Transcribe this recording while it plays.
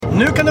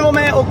Nu kan du vara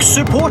med och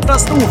supporta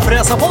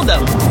Storfräsarpodden.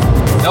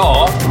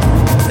 Ja.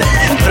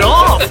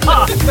 Bra!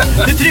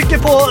 Du trycker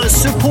på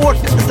support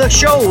the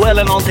show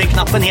eller någonting,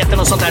 knappen heter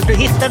något sånt där. Du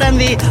hittar den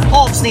vid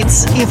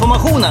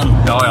avsnittsinformationen.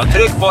 Ja, jag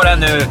tryck på den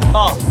nu.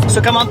 Ja,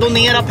 så kan man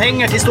donera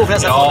pengar till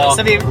Storfräsarpodden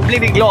så blir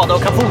vi glada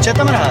och kan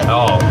fortsätta med det här.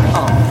 Ja.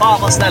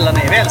 Fan vad snälla ni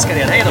är, vi älskar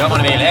er. Hej då. Gör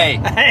vad ni vill,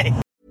 hej. Hej.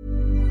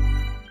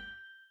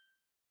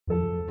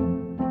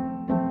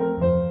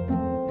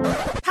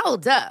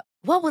 Hold up.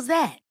 What was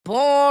that?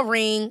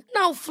 Boring.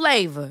 No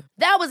flavor.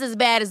 That was as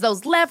bad as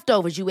those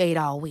leftovers you ate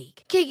all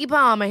week. Keke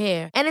Palmer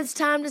here, and it's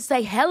time to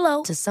say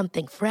hello to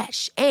something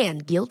fresh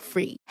and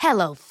guilt-free.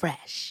 Hello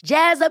Fresh.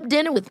 Jazz up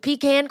dinner with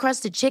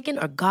pecan-crusted chicken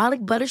or garlic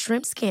butter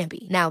shrimp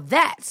scampi. Now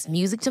that's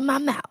music to my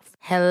mouth.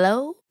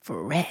 Hello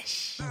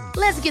Fresh.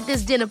 Let's get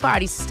this dinner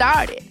party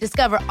started.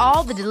 Discover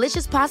all the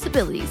delicious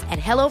possibilities at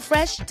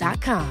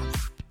hellofresh.com.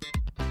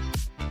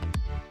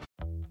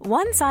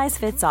 One size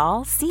fits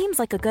all seems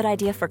like a good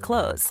idea for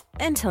clothes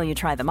until you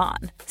try them on.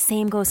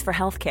 Same goes for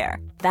healthcare.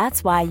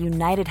 That's why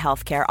United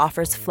Healthcare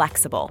offers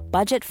flexible,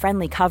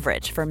 budget-friendly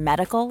coverage for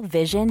medical,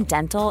 vision,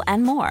 dental,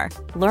 and more.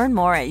 Learn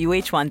more at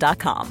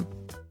uh1.com.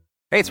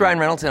 Hey, it's Ryan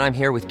Reynolds, and I'm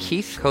here with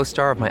Keith,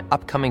 co-star of my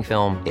upcoming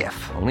film,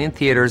 If, only in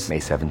theaters May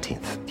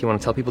 17th. Do you want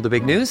to tell people the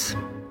big news?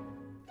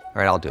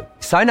 All right, I'll do it.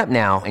 Sign up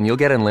now and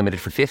you'll get unlimited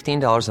for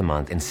 $15 a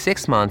month and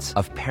 6 months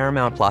of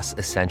Paramount Plus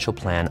Essential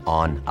Plan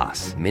on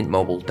us.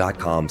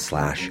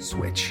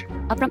 MintMobile.com/switch.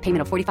 Upfront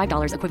payment of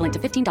 $45 equivalent to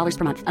 $15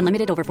 per month.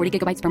 Unlimited over 40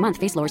 gigabytes per month.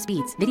 Face lower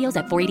speeds. Videos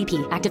at 480p.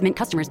 Active Mint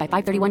customers by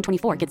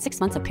 531.24 get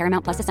 6 months of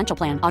Paramount Plus Essential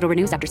Plan. Auto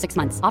renews after 6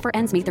 months. Offer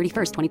ends May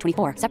 31st,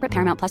 2024. Separate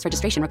Paramount Plus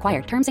registration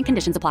required. Terms and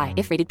conditions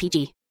apply if rated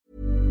PG.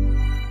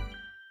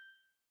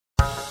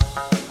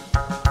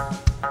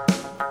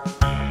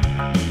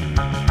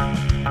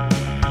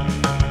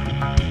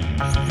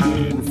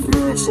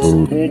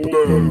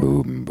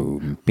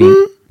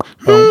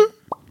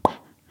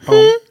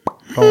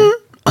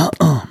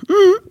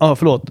 Ja,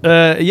 förlåt.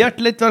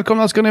 Hjärtligt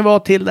välkomna ska ni vara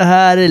till det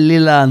här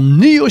lilla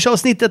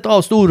nyårsavsnittet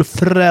av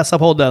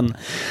Storfräsarpodden.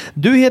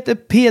 Du heter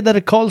Peder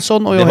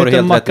Karlsson och jag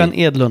heter Mackan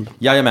Edlund.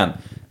 Jajamän.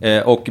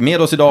 Och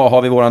med oss idag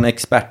har vi våran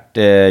expert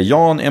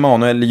Jan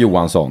Emanuel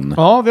Johansson.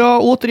 Ja, vi har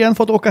återigen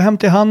fått åka hem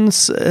till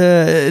hans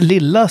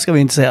lilla, ska vi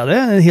inte säga. Det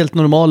är en helt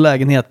normal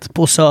lägenhet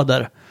på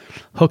Söder.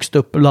 Högst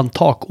upp bland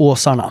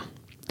takåsarna.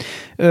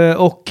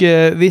 Och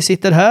vi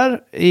sitter här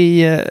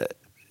i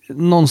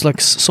någon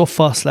slags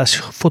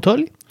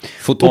soffa/fåtölj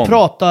och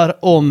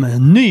pratar om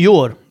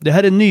nyår. Det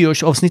här är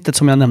nyårsavsnittet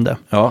som jag nämnde.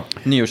 Ja,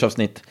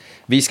 nyårsavsnitt.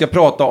 Vi ska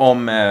prata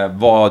om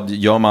vad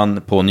gör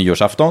man på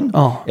nyårsafton?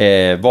 Ja.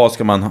 Vad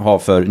ska man ha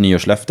för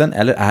nyårslöften?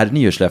 Eller är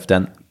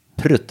nyårslöften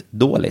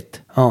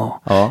pruttdåligt?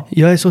 Ja. Ja.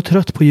 Jag är så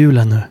trött på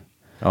julen nu.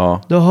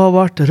 Ja. Det har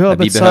varit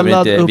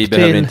rödbetssallad upp till... Vi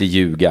behöver inte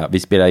ljuga. Vi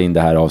spelar in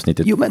det här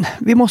avsnittet. Jo, men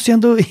vi måste ju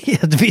ändå ge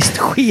ett visst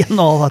sken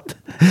av att...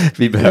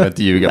 Vi behöver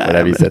inte ljuga på det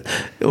här viset.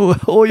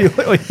 Oj.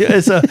 Jag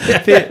är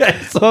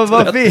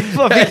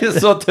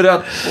så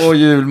trött på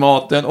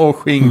julmaten och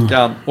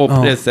skinkan och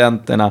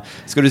presenterna.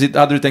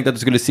 Hade du tänkt att du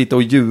skulle sitta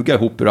och ljuga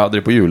ihop hur du hade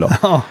det på jul då?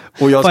 Ja.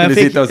 Och jag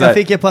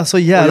fick ett par så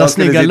jävla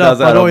snygga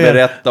löpar och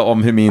berätta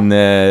om hur min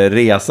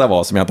resa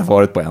var som jag inte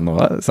varit på än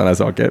och sådana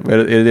saker. Är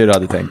det det du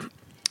hade tänkt?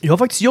 Jag har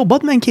faktiskt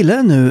jobbat med en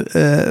kille nu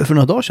för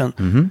några dagar sedan.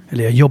 Mm-hmm.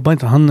 Eller jag jobbar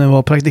inte, han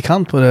var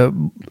praktikant på det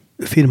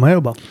firma jag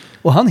jobbar.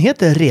 Och han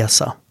heter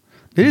Resa.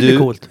 Det är lite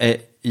coolt.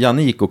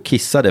 Janne gick och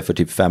kissade för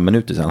typ 5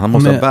 minuter sedan. Han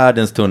måste ha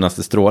världens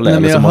tunnaste stråle.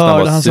 Men jag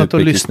hörde han satt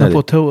och lyssnade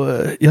på...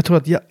 Jag tror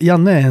att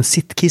Janne är en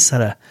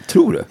sittkissare.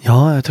 Tror du?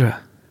 Ja, jag tror det.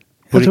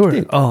 Jag tror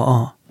det.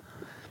 Ja.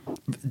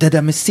 Det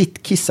där med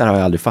sittkissar har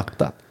jag aldrig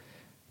fattat.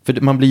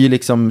 För man blir ju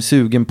liksom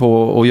sugen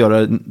på att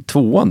göra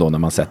 2:an då när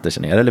man sätter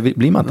sig ner. Eller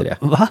blir man inte det?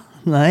 Va?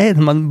 Nej,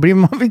 man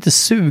blir inte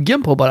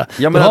sugen på bara.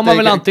 Ja, men då har man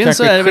väl antingen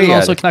så är det väl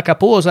någon som knackar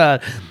på och så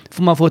här.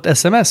 Får man få ett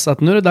sms att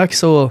nu är det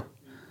dags och...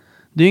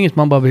 Det är ju inget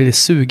man bara blir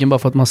sugen bara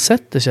för att man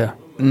sätter sig.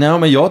 Nej,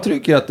 men jag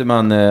tycker att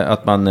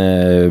man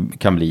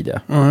kan bli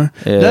det. Mm.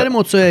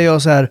 Däremot så är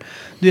jag så här...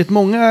 Du vet,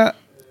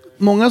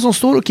 många som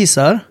står och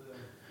kissar...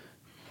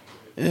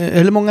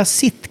 Eller många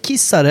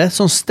sittkissare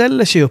som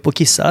ställer sig upp och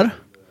kissar...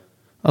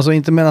 Alltså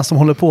inte medan de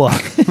håller på.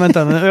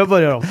 Vänta, jag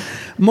börjar om.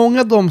 Många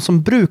av de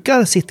som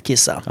brukar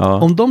sittkissa.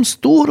 Ja. Om de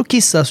står och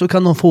kissar så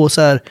kan de få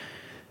så här...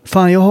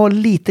 Fan, jag har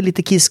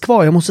lite kiss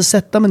kvar. Jag måste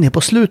sätta mig ner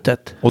på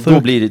slutet. Och då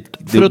blir det...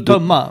 För att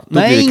tömma.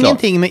 Nej,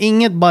 ingenting. Men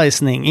inget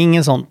bajsning.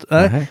 Inget sånt.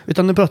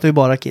 Utan nu pratar vi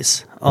bara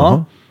kiss.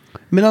 Ja.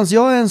 Medan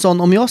jag är en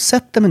sån... Om jag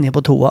sätter mig ner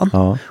på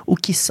toan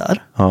och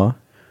kissar. Ja.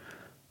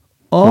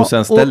 Och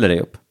sen ställer dig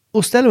upp.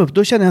 Och ställer upp,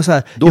 då känner jag så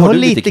här. Då har du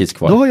lite kiss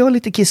kvar. Då har jag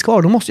lite kiss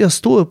kvar. Då måste jag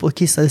stå upp och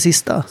kissa det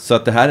sista. Så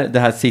att det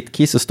här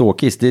sittkiss och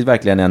ståkiss, det är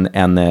verkligen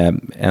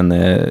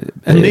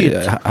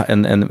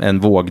en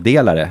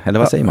vågdelare. Eller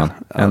vad säger man?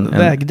 En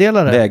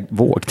vägdelare.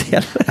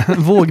 Vågdelare.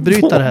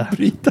 Vågbrytare.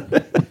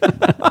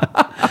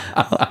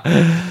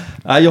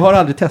 Nej, jag har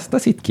aldrig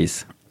testat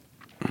sittkiss.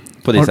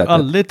 På det sättet. Har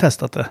du aldrig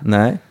testat det?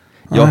 Nej.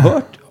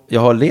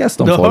 Jag har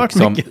läst om folk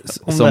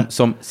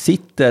som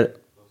sitter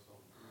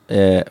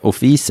och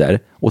fiser.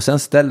 Och sen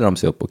ställer de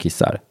sig upp och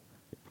kissar.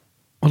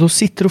 Och då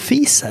sitter och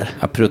fiser?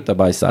 Ja, prutta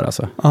bajsar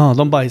alltså. Ja,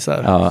 de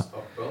bajsar. Ja.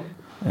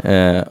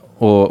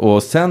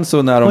 Och sen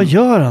så när de... Vad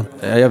gör han?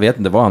 Jag vet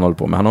inte vad han håller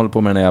på med. Han håller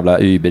på med den jävla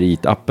Uber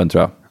Eat-appen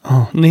tror jag.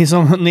 Ja,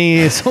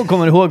 ni som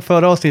kommer ihåg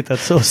förra avsnittet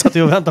så satt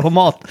vi och väntade på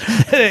mat.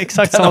 Det är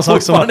exakt samma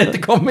sak som... Den har inte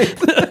kommit.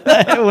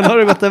 Nej, hon har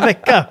det gått en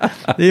vecka.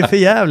 Det är för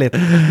jävligt.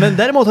 Men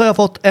däremot har jag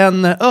fått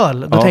en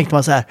öl. Då tänkte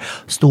man så här,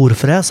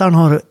 storfräsaren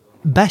har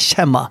bärs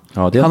hemma.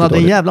 Ja, det är han hade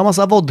dåligt. en jävla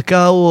massa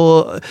vodka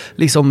och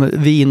liksom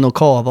vin och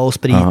kava och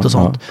sprit och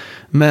sånt.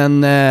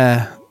 Men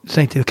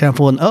tänkte jag, kan jag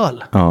få en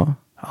öl? Ja.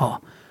 Ja.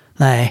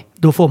 Nej,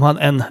 då får man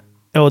en...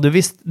 Ja,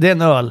 det är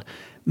en öl.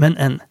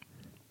 Men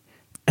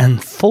en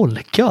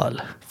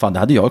folköl. Fan, det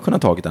hade jag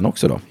kunnat tagit den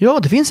också då. Ja,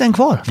 det finns en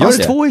kvar. Fanns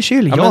det? 2 i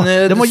kyl. Ja,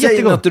 men, den var säg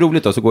jättegod. något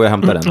roligt då så går jag och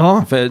hämtar den.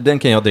 Ja. För den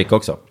kan jag dricka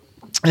också.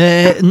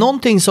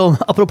 Någonting som,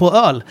 apropå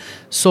öl,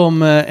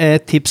 som är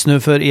ett tips nu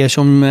för er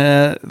som...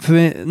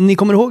 För ni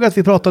kommer ihåg att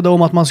vi pratade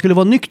om att man skulle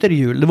vara nykter i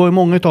jul. Det var ju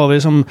många av er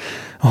som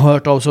har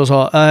hört av sig och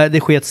sa det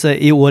sket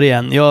sig i år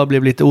igen. Jag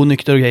blev lite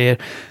onykter och grejer.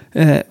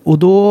 Och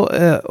då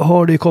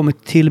har det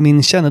kommit till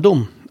min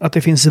kännedom att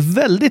det finns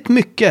väldigt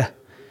mycket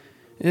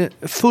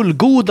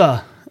fullgoda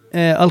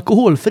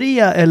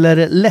alkoholfria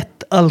eller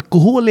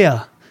lättalkoholiga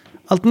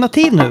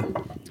alternativ nu.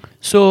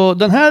 Så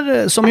den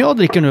här som jag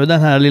dricker nu,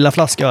 den här lilla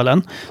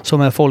flaskölen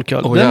som är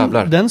folköl,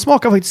 den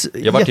smakar faktiskt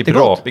jag var typ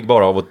jättegott. rapig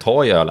bara av att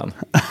ta i ölen.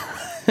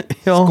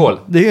 Ja, Skål.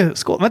 Det är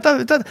skål.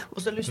 Vänta.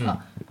 Måste lyssna.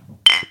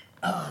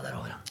 Där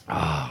har vi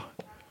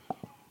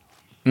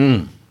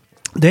den.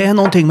 Det är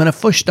någonting med de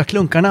första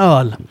klunkarna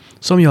öl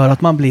som gör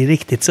att man blir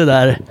riktigt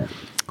sådär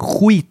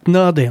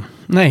skitnödig.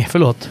 Nej,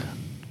 förlåt.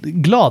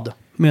 Glad,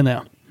 menar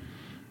jag.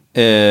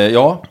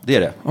 Ja, det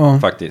är det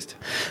faktiskt.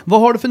 Vad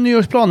har du för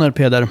nyårsplaner,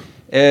 Peder?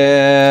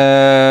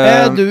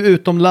 Är du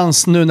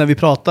utomlands nu när vi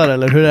pratar,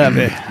 eller hur är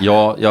vi?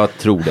 Ja, jag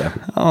tror det.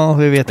 Ja,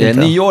 vi vet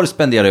inte. Nyår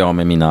spenderar jag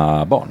med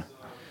mina barn.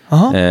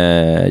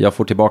 Jag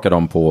får tillbaka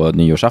dem på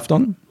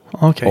nyårsafton.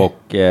 Okay.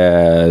 Och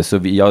så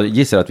jag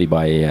gissar att vi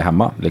bara är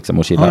hemma liksom,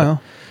 och chillar. Ja.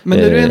 Men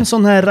är du en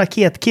sån här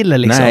raketkille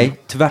liksom? Nej,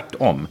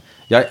 tvärtom.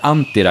 Jag är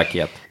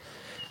anti-raket.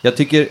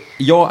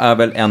 Jag är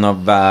väl en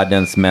av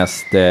världens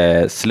mest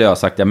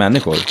slösaktiga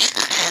människor.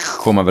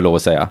 Får man väl lov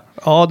att säga.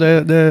 Ja,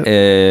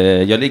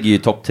 jag ligger ju i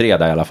topp 3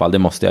 där i alla fall. Det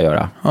måste jag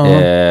göra.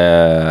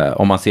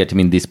 Om man ser till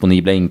min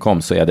disponibla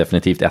inkomst så är jag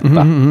definitivt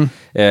etta.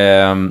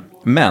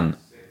 Men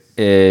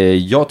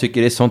jag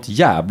tycker det är sånt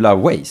jävla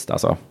waste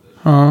alltså.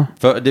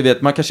 För du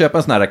vet, man kan köpa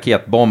en sån här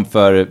raketbomb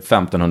för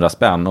 1500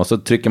 spänn och så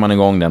trycker man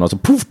igång den och så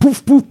puff,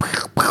 puff, puff,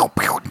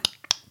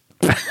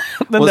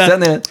 och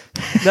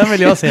den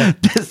vill jag se.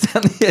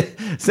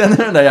 sen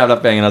är den där jävla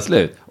pengarna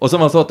slut. Och så har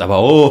man stått där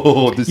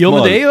bara, du Jo,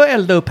 men det är ju att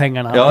elda upp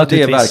pengarna. Ja,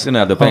 det är verkligen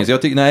att elda upp pengar.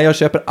 Så jag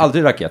köper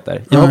aldrig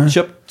raketer. Jag har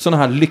köpt såna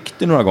här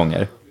lyktor några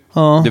gånger.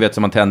 Du vet,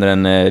 som man tänder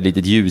en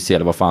litet ljus i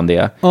eller vad fan det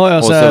är.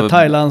 Ja, så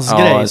Thailands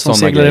grej som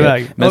seglar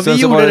iväg. Men sen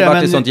så var det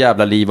ett sånt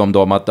jävla liv om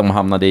dem att de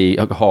hamnade i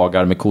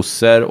hagar med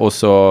kossor och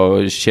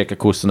så käkade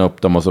kossorna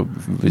upp dem och så skärde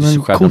de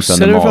sönder magen.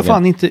 Kossor är för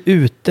fan inte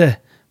ute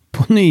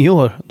på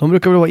nyår. De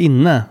brukar väl vara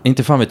inne.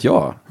 Inte fan vet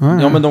jag.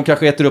 Ja, men de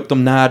kanske äter upp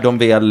dem när de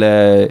väl...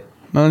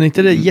 Men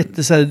inte det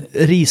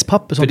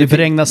rispapper som typ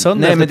regnar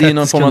sönder? Nej, men det är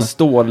någon form av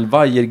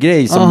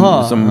stålvajergrej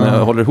som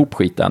håller ihop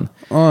skiten.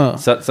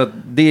 Så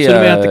det så du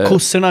menar att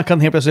kossorna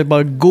kan helt plötsligt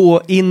bara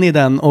gå in i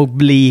den och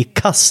bli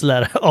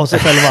kassler av sig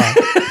själva?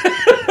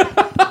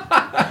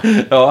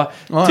 Ja,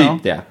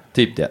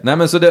 typ det. Nej,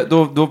 men så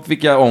då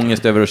fick jag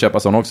ångest över att köpa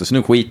sån också. Så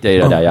nu skiter jag i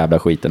det där jävla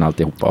skiten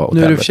alltihopa.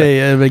 Nu är det för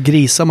sig väl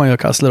grisar man gör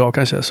kassler av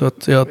kanske. Så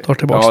att jag tar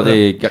tillbaka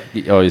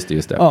just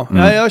det. Ja,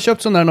 jag har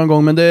köpt sån där någon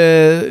gång. Men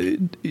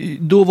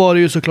då var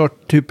det ju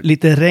såklart typ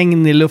lite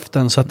regn i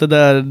luften. Så att det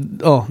där,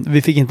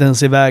 vi fick inte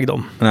ens iväg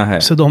dem.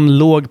 Nähe. Så de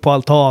låg på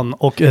altan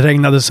och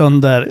regnade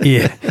sönder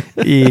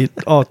i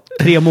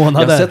 3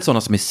 månader. Jag har sett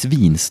såna som är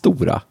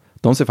svinstora.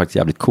 De ser faktiskt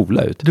jävligt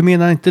coola ut. Du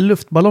menar inte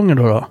luftballonger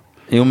då?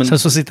 Jo, men, sen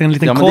så sitter en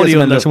liten korg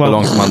under. Det är som en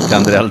luftballong som man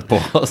tänder eld på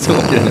och så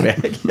åker den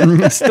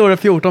iväg. Står det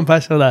 14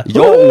 personer där.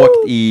 Jag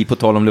åkte på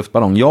tal om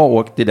luftballong. Jag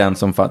åkte i den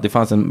det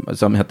fanns en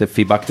som hette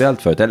FIB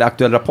Aktuellt förut. Eller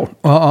Aktuell Rapport.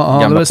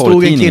 Det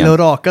stod en kille och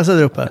raka sig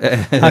där uppe.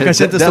 Han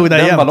kanske inte stod där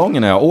igen. Den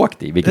ballongen har jag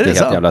åkt i. Vilket är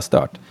helt jävla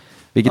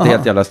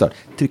stört.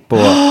 Tryck på...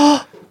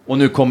 Och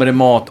nu kommer det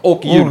mat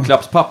och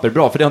julklappspapper.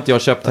 Bra, för det har inte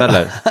jag köpt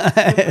heller.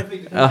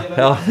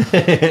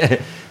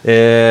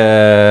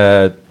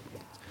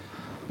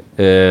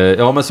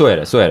 Ja, men så är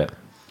det.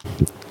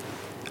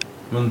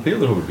 Men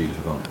Peder har väl bil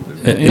för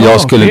fan?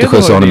 Jag skulle inte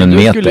skjutsa honom en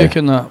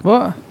meter.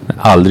 Va?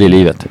 Aldrig i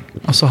livet.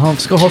 Alltså han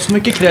ska ha så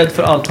mycket cred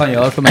för allt han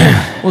gör för mig.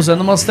 Och sen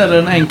när man ställer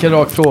en enkel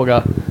rak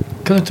fråga.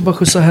 Kan du inte bara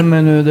skjutsa hem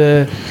mig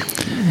nu?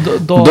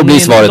 Då blir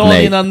svaret nej.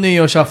 Dagen innan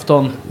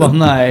nyårsafton.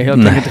 Nej, jag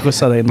tänker inte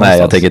skjutsa dig någonstans. Nej,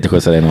 jag tänker inte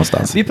skjutsa dig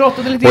någonstans. Vi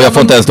pratade lite och jag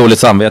får inte ens dåligt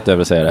samvete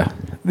över att säga det.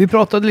 Vi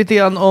pratade lite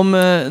grann om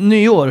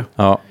nyår.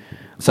 Ja,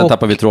 sen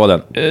tappar vi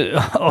tråden.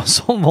 Ja,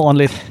 som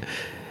vanligt.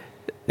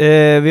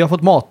 Vi har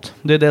fått mat.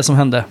 Det är det som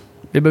hände.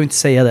 Vi behöver inte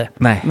säga det.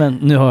 Nej. Men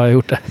nu har jag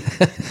gjort det.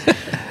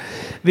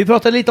 Vi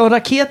pratade lite om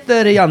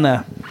raketer, Janne.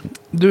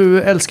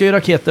 Du älskar ju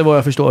raketer vad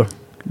jag förstår.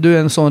 Du är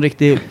en sån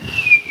riktig...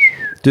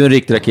 Du är en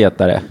riktig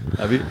raketare.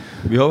 Ja,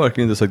 vi har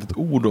verkligen inte sagt ett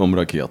ord om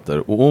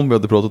raketer. Och om vi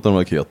hade pratat om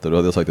raketer då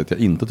hade jag sagt att jag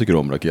inte tycker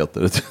om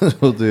raketer.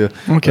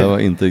 Det var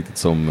inte riktigt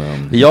som...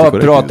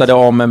 Jag pratade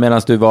om,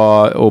 medan du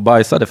var och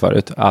bajsade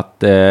förut, att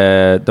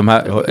de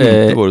här... Jag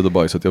har inte varit och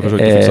bajsat, jag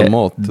försökte fixa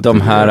mat.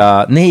 De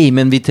här... nej,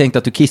 men vi tänkte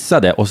att du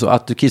kissade. Och så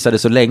att du kissade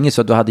så länge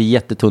så att du hade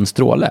jättetunn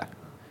stråle.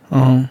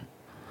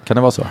 Kan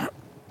det vara så?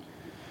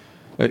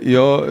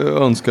 Jag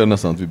önskar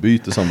nästan att vi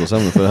byter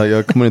samtalsämne, för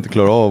jag kommer inte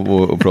klara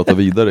av att prata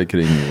vidare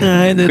kring...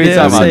 Nej, det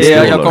Skitsamma.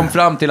 säger Jag kom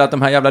fram till att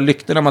de här jävla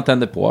lyktorna man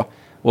tänder på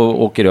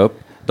och åker upp,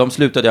 de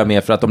slutade jag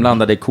med för att de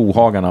landade i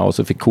kohagarna och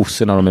så fick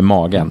kossorna dem i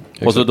magen.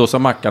 Exakt. Och så då sa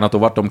Mackan att då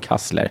vart de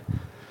kassler.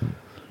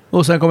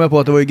 Och sen kom jag på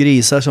att det var ju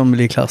grisar som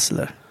blir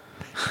kassler.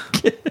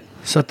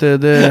 Så att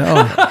det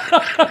ja.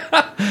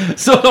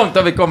 Så långt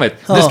har vi kommit.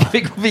 Nu ska vi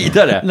gå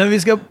vidare. När vi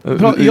ska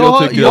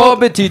Vad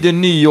betyder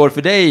nyår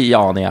för dig,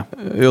 Jania?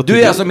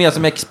 Du är alltså med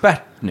som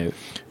expert nu.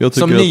 Jag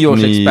tycker som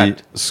nyårsexpert. Ni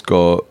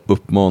ska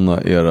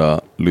uppmana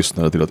era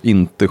lyssnare till att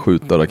inte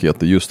skjuta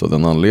raketer just av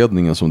den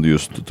anledningen som du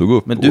just tog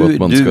upp. Men och att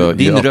man ska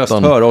din röst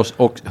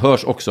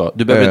hörs också.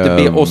 Du behöver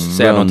inte be oss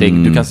säga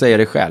någonting. Du kan säga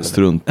det själv.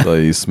 Strunta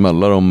i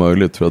smällar om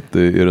möjligt. För att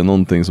är det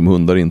någonting som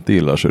hundar inte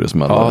gillar så är det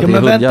smällar. Ja,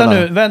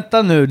 men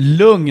vänta nu.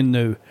 Lugn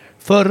nu.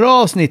 Förra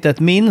avsnittet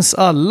minns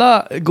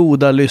alla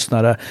goda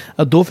lyssnare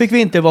att då fick vi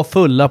inte vara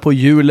fulla på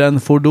julen,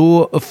 för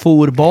då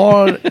for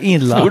bar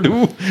illa.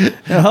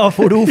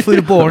 för då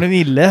for barnen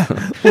ille.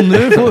 Och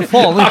nu får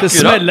fan inte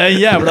smälla en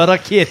jävla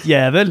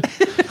raketjävel.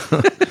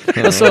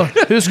 Alltså,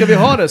 hur ska vi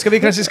ha det? Vi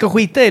kanske ska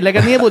skita i,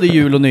 lägga ner både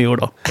jul och nyår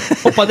då.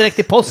 Hoppa direkt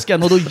i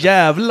påsken och då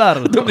jävlar.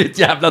 Då blir det ett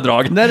jävla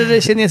drag. När är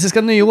det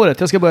kinesiska nyåret?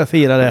 Jag ska börja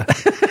fira det.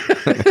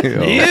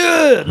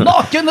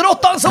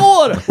 Nakenråttans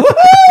år!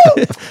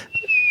 Woho!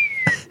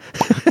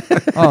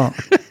 Ja.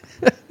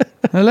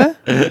 Eller?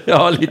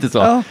 Ja, lite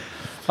så.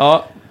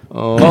 Ja.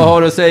 Vad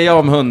har du att säga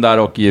om hundar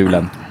och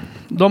julen?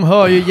 De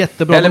hör ju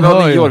jättebra. Eller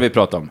vad nyår vi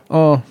pratar om?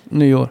 Ja,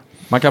 nyår.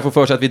 Man kan få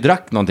för sig att vi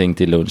drack någonting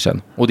till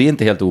lunchen. Och det är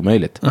inte helt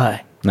omöjligt.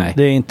 Nej.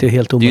 Det är inte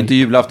helt omöjligt. Det är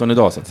ju inte julafton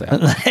idag så att säga.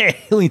 Nej,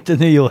 och inte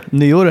nyår.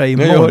 Nyår är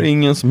imorgon. Jag har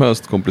ingen som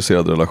helst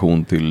komplicerad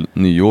relation till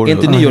nyår. Är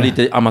inte nyår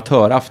lite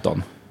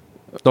amatörafton?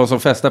 De som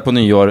festar på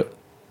nyår...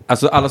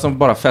 Alltså alla som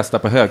bara festar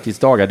på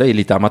högtidsdagar, det är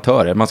lite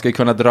amatörer. Man ska ju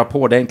kunna dra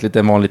på det enkelt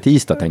en vanlig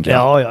tisdag, tänker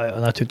jag. Ja,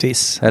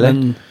 naturligtvis. Eller?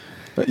 Men...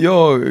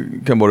 Jag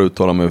kan bara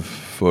uttala mig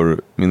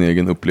för min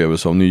egen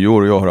upplevelse av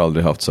nyår. Jag har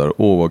aldrig haft så här,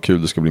 vad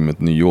kul det ska bli med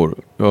ett nyår.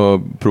 Jag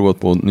har provat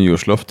på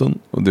nyårslöften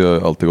och det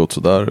har alltid gått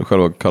så där.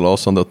 Själva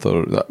kalasandet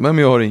men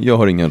jag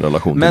har ingen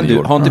relation till nyår.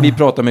 Men har inte vi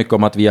pratat mycket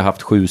om att vi har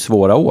haft 7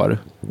 svåra år?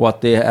 Och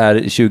att det är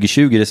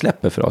 2020 det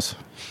släpper för oss?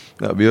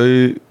 Ja,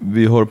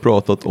 vi har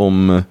pratat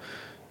om...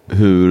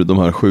 hur de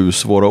här 7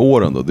 svåra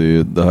åren då,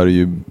 det här är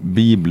ju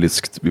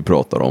bibliskt vi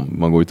pratar om.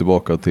 Man går ju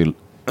tillbaka till...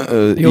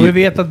 vi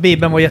vet att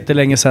Bibeln var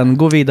jättelänge sedan.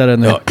 Gå vidare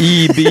nu. Ja,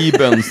 i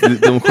Bibeln,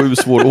 de 7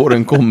 svåra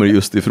åren kommer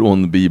just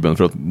ifrån Bibeln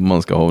för att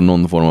man ska ha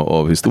någon form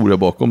av historia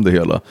bakom det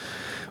hela.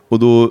 Och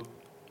då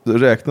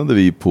räknade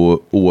vi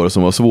på år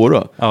som var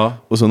svåra. Ja.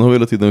 Och sen har vi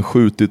hela tiden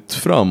skjutit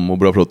fram och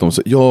börjat prata om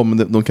så,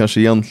 men de kanske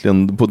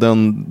egentligen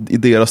i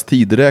deras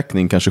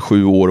tidräkning kanske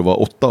 7 år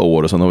var 8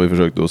 år och sen har vi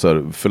försökt att så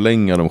här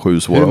förlänga de 7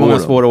 svåra åren. Hur många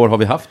svåra år har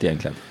vi haft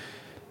egentligen?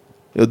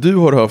 Ja, du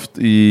har haft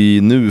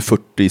nu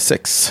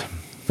 46.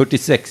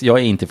 46? Jag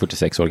är inte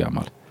 46 år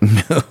gammal.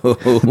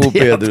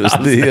 Pedrus,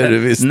 det är du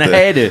visst.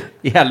 Nej du,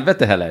 i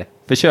helvete heller.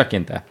 Försök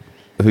inte.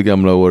 Hur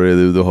gamla år är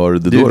du har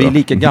då? Vi är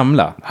lika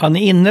gamla. Han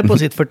är inne på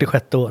sitt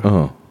 46 år.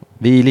 Uh-huh.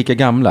 Vi är lika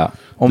gamla.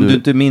 Om du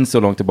inte minns så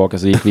långt tillbaka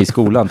så gick vi i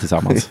skolan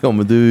tillsammans. Ja,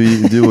 men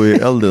du var ju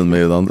äldre än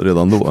mig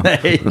redan då.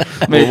 Nej,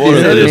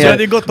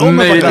 men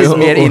möjligtvis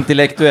mer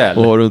intellektuell.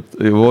 Och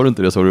var du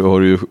inte det så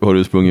har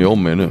du sprungit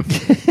om mig nu.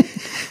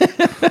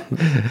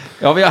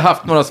 Ja, vi har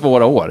haft några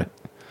svåra år.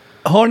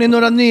 Har ni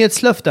några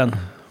nyhetslöften?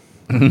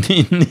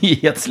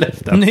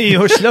 Nyhetslöften?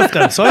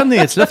 Nyårslöften, sa jag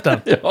nyhetslöften?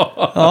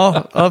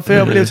 Ja, för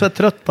jag blev så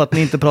trött på att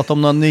ni inte pratar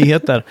om några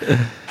nyheter.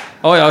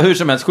 Ja, hur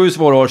som helst, 7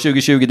 svåra år,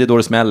 2020, det är då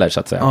det smäller så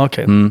att säga.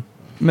 Okej.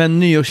 Men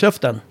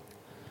nyårslöften?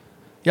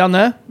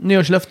 Janne,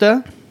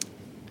 nyårslöfte?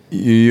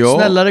 Ja.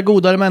 Snällare,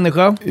 godare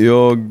människa?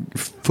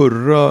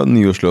 Förra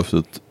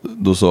nyårslöftet,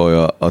 då sa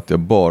jag att jag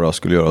bara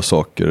skulle göra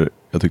saker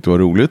jag tyckte var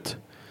roligt.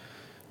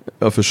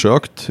 Jag har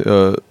försökt,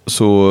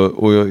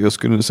 jag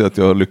skulle säga att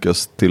jag har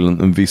lyckats till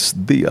en viss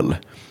del.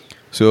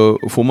 Så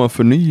får man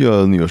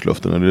förnya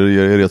nyårslöften? Eller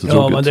är det jättetråkigt?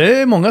 Ja, men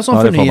det är många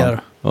som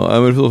förnyar.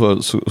 Ja,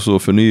 men så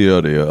förnyar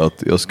jag det,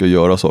 att jag ska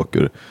göra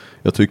saker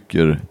jag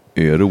tycker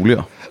är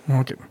roliga.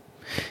 Okej.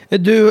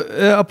 Du,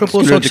 apropå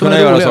skulle du inte kunna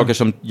göra saker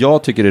som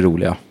jag tycker är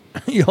roliga?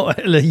 Ja,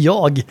 eller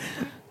jag.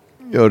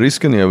 Ja,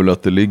 risken är väl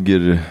att det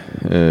ligger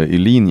i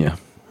linje.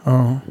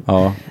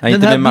 Ja.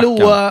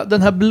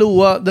 Den här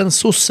blåa, den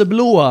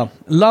sosseblåa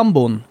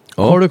Lambon,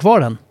 har du kvar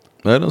den?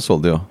 Nej, den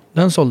sålde jag.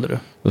 Den sålde du?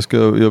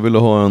 Jag ville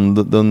ha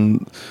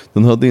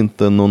den hade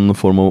inte någon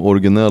form av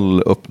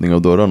originell öppning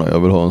av dörrarna. Jag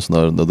vill ha en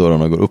sån där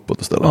dörrarna går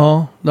uppåt istället.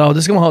 Ja,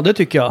 det ska man ha, det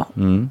tycker jag.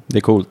 Det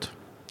är coolt.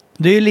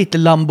 Det är ju lite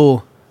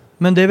Lambo.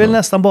 Men det är väl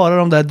nästan bara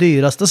de där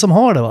dyraste som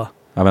har det, va?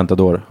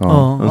 Aventador.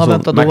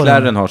 Aventador.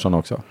 McLaren har sån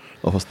också.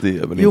 Ja, fast det är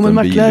väl inte Jo, men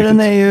en bil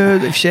McLaren riktigt. är ju i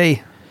och för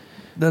sig...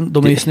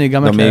 De är ju snygga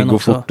McLaren McLaren går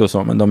också. fort och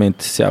så, men de är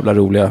inte så jävla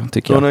roliga,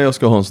 tycker Ja, jag. nej, jag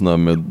ska ha en sån där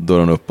med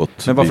dörrarna uppåt.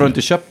 Men varför har du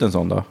inte köpt en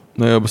sån då?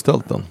 Nej, jag har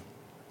beställt den.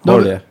 Har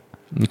du det?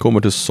 Den kommer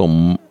till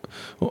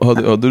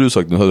hade du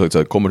sagt så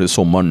här, kommer till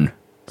sommaren.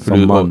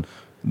 Sommaren.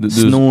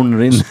 Snorn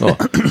rinner. Ja.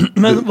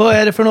 Men vad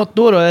är det för något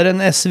då? Är det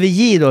en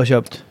SVJ du har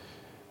köpt?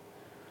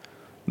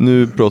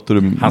 Nu pratar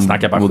du Han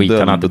snackar bara skit,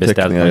 han har inte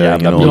beställt någon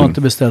jävla Jag har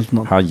inte beställt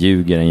någon. Han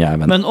ljuger en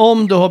jävel. Men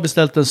om du har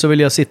beställt den så vill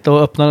jag sitta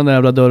och öppna den där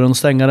jävla dörren och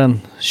stänga den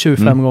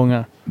 25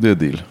 gånger. Det är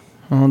deal.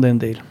 Ja, det är en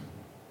deal.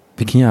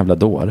 Vilken jävla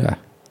dåre.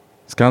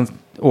 Ska han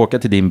åka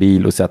till din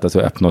bil och sätta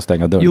sig och öppna och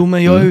stänga dörren? Jo,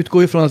 men jag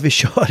utgår ifrån att vi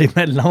kör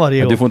emellan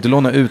varje år. Du får inte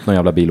låna ut någon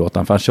jävla bil åt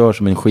han, för han kör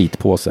som en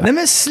skitpåse. Nej,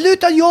 men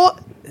sluta!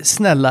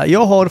 Snälla,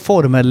 jag har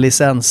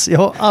formellicens. Jag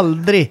har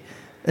aldrig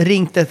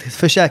ringt ett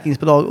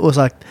försäkringsbolag och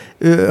sagt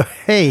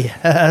hej,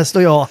 här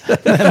står jag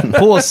med en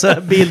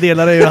påse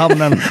bildelare i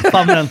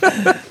famnen.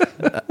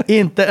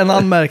 Inte en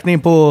anmärkning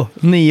på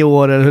 9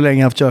 år eller hur länge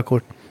jag har haft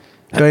körkort.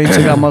 Jag är inte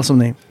så gammal som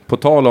ni. På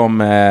tal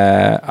om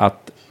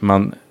att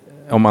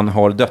om man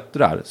har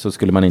döttrar så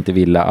skulle man inte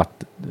vilja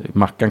att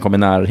Mackan kommer i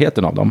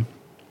närheten av dem.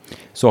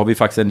 Så har vi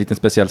faktiskt en liten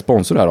speciell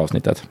sponsor i det här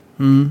avsnittet.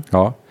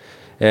 Ja.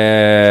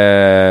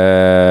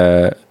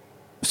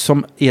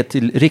 Som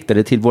är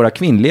riktade till våra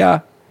kvinnliga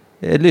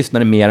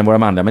lyssnare mer än våra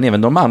manliga. Men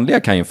även de manliga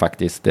kan ju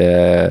faktiskt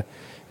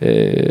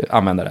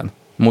använda den.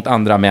 Mot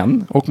andra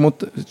män och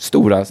mot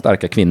stora,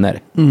 starka kvinnor.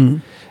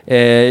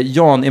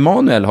 Jan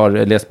Emanuel har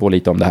läst på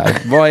lite om det här.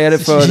 Vad är det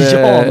för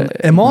Jan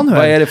Emanuel?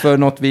 Vad är det för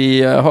något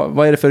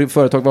vad är det för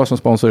företag var som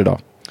sponsor idag?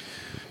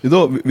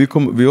 Idag,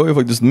 vi har ju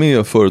faktiskt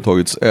med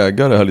företagets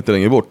ägare här lite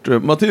längre bort.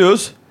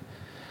 Mattias,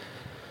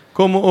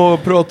 kom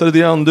och prata lite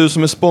grann, du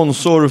som är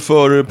sponsor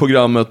för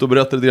programmet, och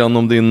berätta lite grann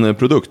om din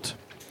produkt.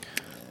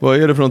 Vad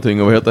är det för någonting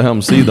och vad heter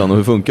hemsidan och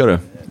hur funkar det?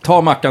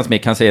 Ta Mackans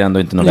mick, han säger ändå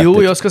inte något Jo,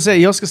 vettigt.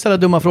 jag ska ställa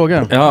dumma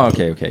frågor. Ja,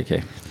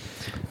 okej.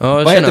 Ja,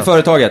 Vad heter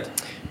företaget?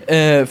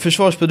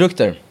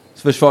 Försvarsprodukter.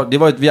 Det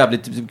var ett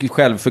jävligt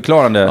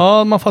självförklarande.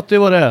 Ja, man fattar ju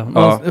vad det är.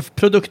 Ja.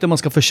 Produkter man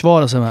ska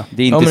försvara sig med.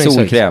 Det är inte men exakt.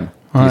 solkräm, till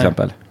Nej.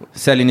 exempel.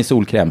 Säljer ni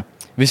solkräm?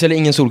 Vi säljer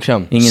ingen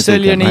solkräm.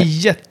 Säljer ni Nej.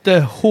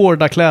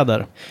 jättehårda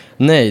kläder?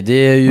 Nej, det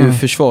är ju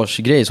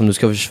försvarsgrej som du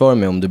ska försvara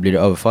med om du blir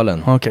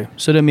överfallen. Okej,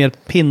 så det är mer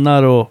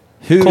pinnar och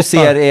Hur kottar.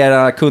 ser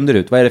era kunder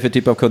ut? Vad är det för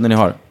typ av kunder ni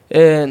har?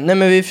 Nej,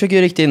 men vi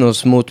försöker rikta in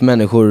oss mot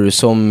människor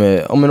som,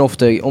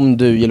 om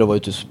du gillar att vara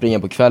ute och springa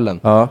på kvällen,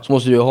 så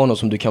måste du ha något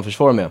som du kan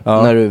försvara med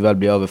när du väl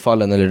blir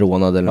överfallen eller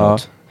rånad eller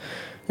något.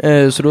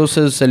 Så då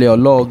säljer jag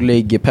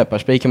laglig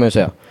pepparspray, kan man ju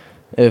säga.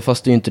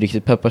 Fast det är ju inte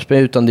riktigt pepparspray,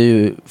 utan det är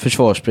ju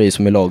försvarsspray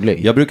som är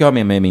laglig. Jag brukar ha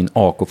med mig min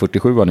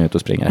AK47 när jag är ute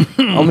och springer.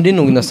 Ja, men det är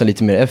nog nästan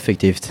lite mer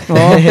effektivt.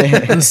 Ja,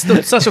 den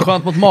studsar så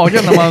skönt mot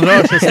magen när man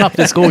rör sig snabbt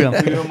i skogen.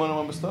 Hur gör man när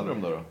man beställer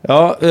dem då?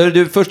 Ja,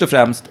 du, först och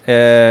främst,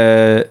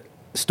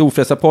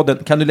 Storfräsarpodden,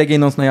 kan du lägga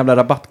in någon sån här jävla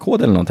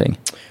rabattkod eller någonting?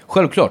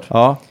 Självklart.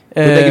 Ja,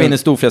 då lägger vi in en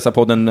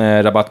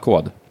Storfräsarpodden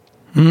rabattkod.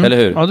 Eller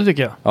hur? Ja, det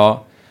tycker jag.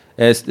 Ja.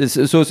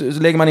 Så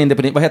lägger man in det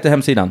på din... Vad heter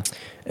hemsidan?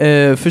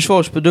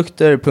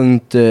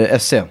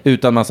 Försvarsprodukter.se.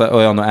 Utan massa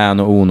ön och än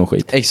och on och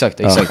skit. Exakt.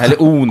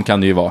 Eller on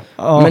kan det ju vara.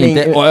 Ja. Men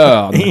Inte och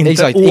ön.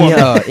 Exakt, ån.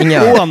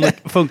 inga Ån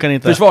funkar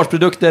inte.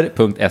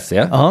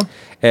 Försvarsprodukter.se. Ja.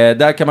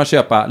 Där kan man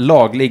köpa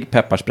laglig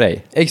pepparspray.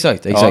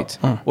 Exakt. Ja.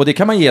 Och det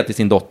kan man ge till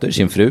sin dotter,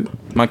 sin fru.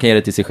 Man kan ge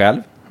det till sig själv.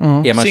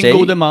 Är man Sin tjej,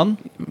 gode man.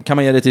 kan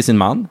man ge det till sin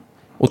man.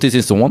 Och till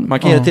sin son. Man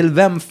kan ge det till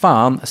vem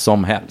fan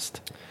som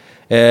helst.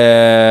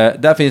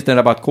 Där finns det en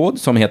rabattkod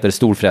som heter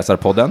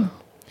Storfräsarpodden.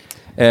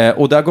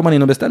 Och där går man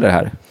in och beställer det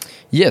här.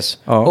 Yes.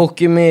 Ja.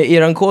 Och med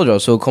eran kod då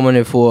så kommer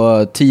ni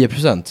få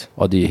 10%.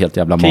 Ja, det är helt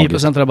jävla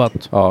magiskt. 10%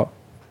 rabatt. Ja.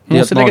 Man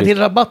måste lägga magiskt. till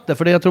rabatter,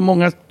 för det jag tror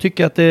många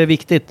tycker att det är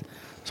viktigt.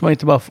 Så man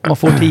inte bara man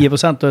får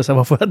 10% och så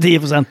vad får jag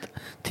 10%?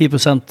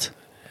 10%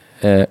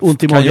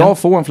 ont i Kan magen. jag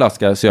få en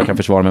flaska så jag kan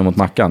försvara mig mot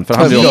Mackan? För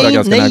han vill göra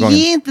ganska den här gången.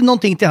 Ge inte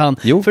någonting till han.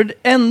 Jo. För det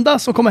enda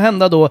som kommer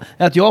hända då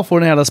är att jag får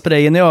den hela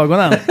sprayen i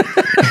ögonen.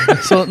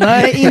 Så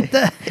nej,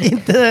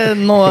 inte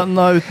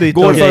några utbyte.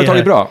 Går och grejer företaget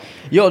här. bra?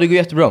 Ja, det går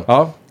jättebra.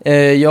 Ja.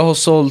 Jag har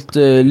sålt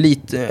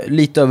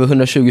lite över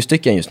 120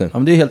 stycken just nu. Ja,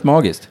 men det är helt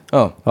magiskt.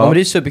 Ja, men det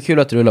är superkul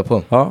att det rullar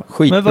på. Ja,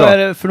 skitbra. Men vad är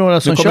det för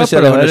några som kommer vi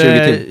köper sälja då? Är 120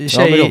 det till.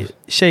 Ja, men då.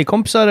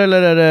 tjejkompisar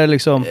eller är det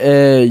liksom...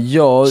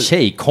 Ja,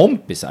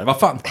 Tjejkompisar? Vad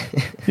fan?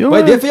 Jo, Vad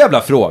är men- det för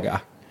jävla fråga?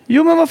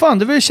 Jo, men vad fan,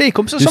 det är väl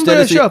tjejkompisar Du som ställer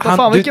börjar sig- köpa. han-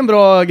 Fan, du- vilken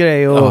bra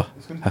grej. Och... Ja.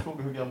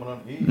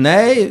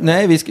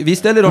 Nej, vi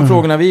ställer de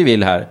frågorna vi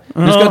vill här.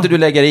 Nu ska inte du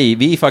lägga dig i,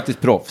 vi är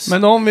faktiskt proffs.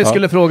 Men om vi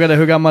skulle fråga dig,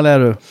 hur gammal är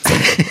du?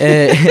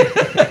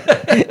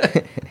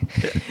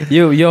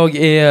 Jo, jag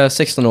är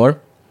 16 år.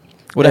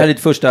 Och det här är ditt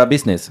första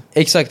business?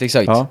 Exakt.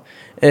 Ja.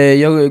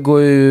 Jag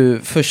går ju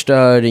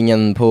första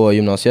ringen på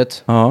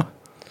gymnasiet. Ja.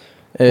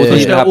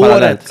 Första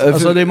året.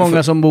 Alltså det är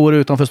många som bor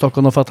utanför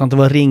Stockholm och fattar inte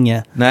vad ring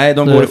är. Nej,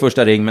 de bor i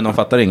första ring men de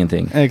fattar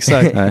ingenting.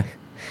 Exakt. Nej.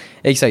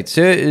 Exakt,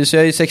 så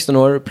jag är 16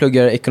 år,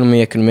 pluggar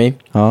ekonomi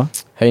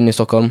här inne i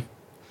Stockholm.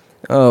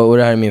 Ja, och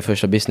det här är min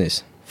första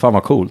business. Fan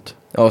vad coolt.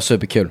 Ja,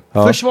 superkul.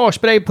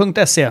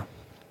 Försvarsspray.se.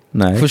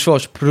 Nej.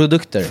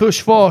 Försvarsprodukter.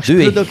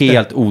 Du är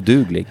helt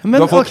oduglig. Men, du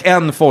har fått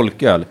en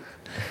folköl.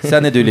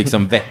 Sen är du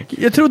liksom väck.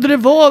 Jag trodde det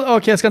var...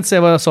 Okej, jag ska inte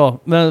säga vad jag sa.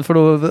 Men för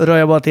då rör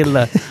jag bara till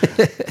det.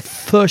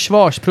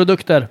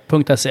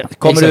 Försvarsprodukter.se.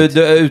 Kommer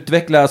du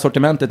utveckla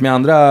sortimentet med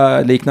andra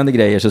liknande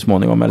grejer så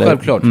småningom? Eller?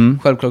 Självklart.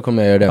 Självklart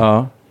kommer jag göra det.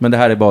 Ja, men det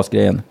här är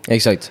basgrejen.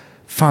 Exakt.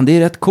 Fan, det är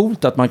rätt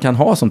coolt att man kan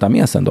ha sånt där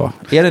med sen då.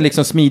 Är det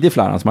liksom smidig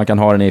flarran så man kan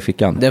ha den i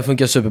fickan? Den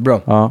funkar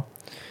superbra. Ja.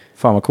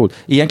 Fan vad coolt.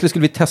 Egentligen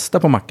skulle vi testa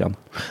på mackan.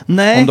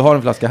 Nej. Om du har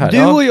en flaska här.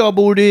 Du och jag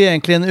borde ju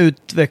egentligen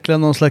utveckla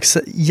någon slags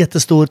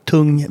jättestor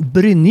tung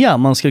brynja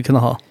man skulle kunna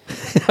ha.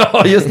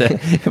 Ja, just det.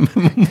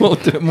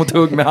 mot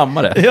hugg med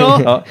hammare.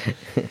 Ja.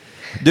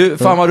 Du,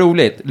 fan vad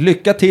roligt.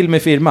 Lycka till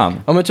med firman.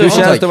 Ja, men hur känns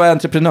det att vara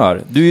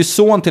entreprenör? Du är ju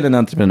son till en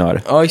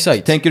entreprenör. Ja,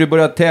 exakt. Tänker du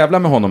börja tävla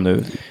med honom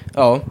nu?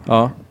 Ja.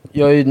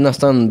 Jag är ju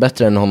nästan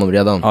bättre än honom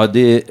redan. Ja,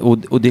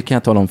 och det kan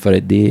jag tala om för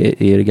dig. Det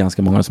är det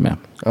ganska många som är.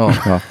 Ja.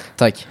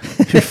 Tack.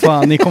 Hur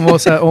fan, ni kommer vara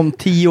så här, om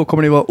 10 år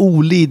kommer ni vara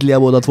olidliga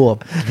båda två.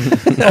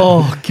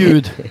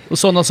 Gud. Och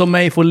sådana som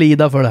mig får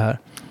lida för det här.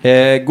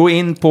 Gå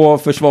in på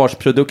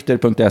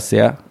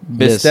försvarsprodukter.se.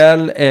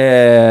 Beställ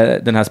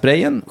den här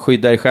sprayen.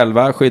 Skydda er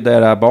själva, skydda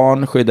era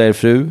barn, skydda er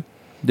fru.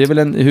 Det är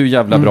väl hur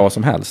jävla bra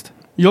som helst.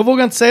 Jag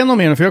vågar inte säga något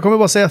mer för jag kommer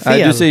bara säga fel.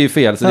 Nej, du säger ju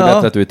fel så det är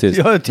bättre att du är tyst.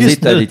 Jag är tyst.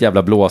 Sitter i ditt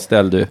jävla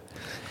blåställ du.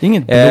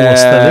 Inget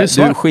blåställ,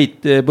 det är du,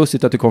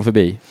 skitbussigt att du kom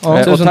förbi.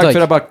 Ja, och tack för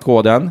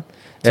rabattkoden.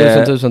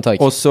 Tusen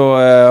tack. Och så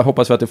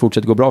hoppas vi att det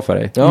fortsätter gå bra för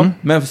dig. Ja.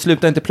 Men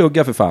sluta inte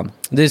plugga för fan.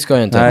 Det ska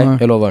jag inte, Nej.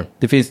 jag lovar.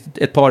 Det finns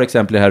ett par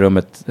exempel i det här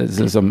rummet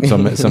som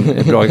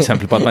är bra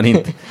exempel på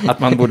att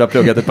man borde ha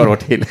pluggat ett par år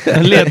till.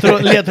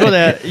 Ledtråd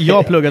är,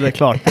 jag pluggade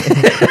klart.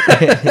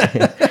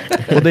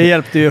 Och det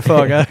hjälpte ju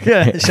föga,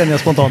 känner jag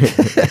spontant.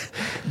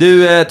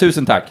 Du,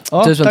 tusen tack.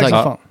 Ja, tusen tack.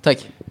 Ja.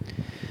 Tack.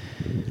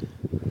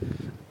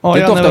 Ja, det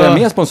är inte ofta vi har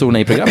med sponsorerna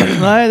i programmet.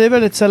 Nej, det är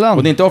väldigt sällan.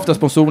 Och det är inte ofta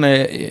sponsorerna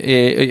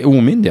är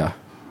omyndiga.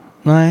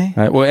 Nej.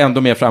 Och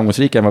ändå mer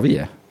framgångsrika än vad vi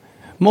är.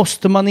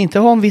 Måste man inte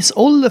ha en viss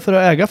ålder för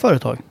att äga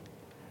företag?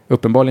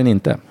 Uppenbarligen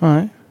inte.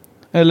 Nej.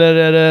 Eller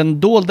är det en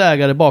dold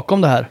ägare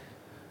bakom det här?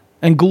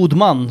 En god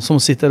man som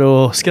sitter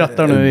och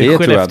skrattar nu i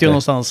Skellefteå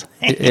någonstans.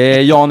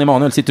 Jan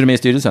Emanuel, sitter du med i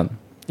styrelsen?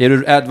 Är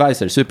du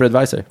advisor,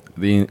 superadvisor?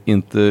 Vi är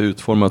inte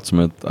utformat som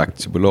ett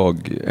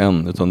aktiebolag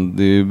än, utan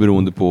det är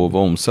beroende på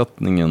vad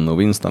omsättningen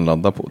och vinsten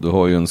landar på. Du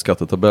har ju en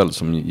skattetabell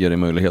som ger dig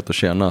möjlighet att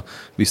tjäna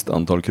visst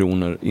antal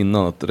kronor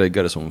innan att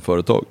regga det som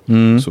företag.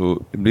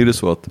 Så blir det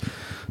så att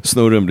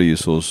snurren blir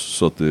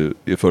så att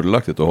det är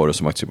fördelaktigt att ha det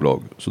som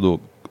aktiebolag, så då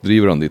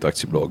driver han ditt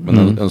aktiebolag.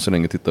 Men än så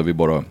länge tittar vi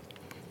bara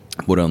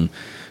på den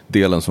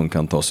delen som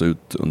kan tas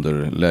ut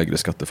under lägre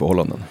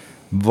skatteförhållanden.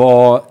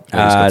 Vad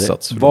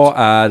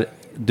är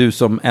du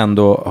som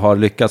ändå har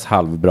lyckats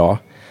halvbra,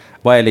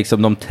 vad är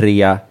liksom de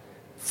 3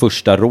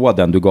 första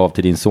råden du gav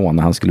till din son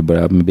när han skulle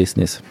börja med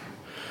business?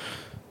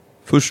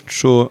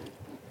 Först så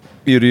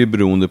är det ju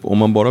beroende på, om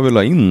man bara vill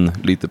ha in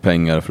lite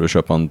pengar för att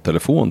köpa en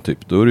telefon typ,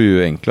 då är det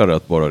ju enklare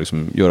att bara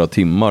liksom göra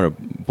timmar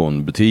på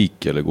en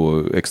butik eller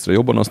gå extra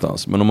jobba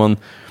någonstans. Men om man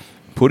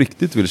på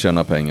riktigt vill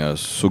tjäna pengar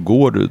så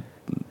går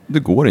det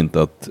går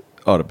inte att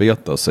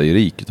arbeta sig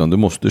rik, utan du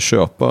måste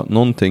köpa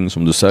någonting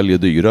som du säljer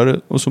dyrare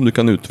och som du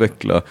kan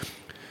utveckla,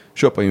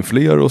 köpa in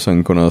fler och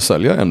sen kunna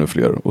sälja ännu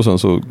fler, och sen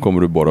så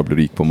kommer du bara bli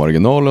rik på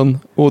marginalen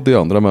och det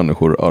andra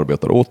människor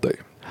arbetar åt dig.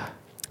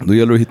 Då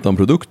gäller det att hitta en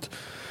produkt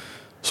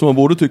som man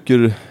både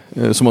tycker,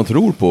 som man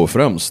tror på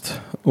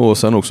främst, och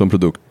sen också en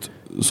produkt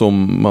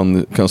som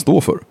man kan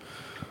stå för.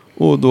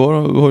 Och då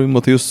har ju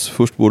Mattias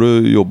först både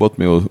jobbat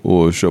med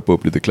att köpa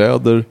upp lite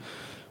kläder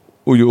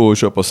och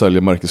köpa och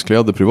sälja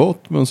märkeskläder privat,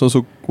 men sen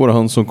så var det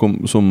han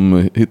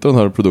som hittade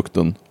den här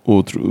produkten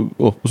och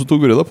så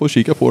tog vi reda på och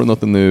kika på den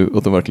att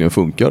den verkligen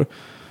funkar.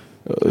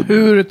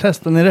 Hur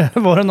testade ni det?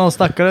 Var det någon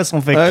stackare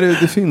som fick? Nej,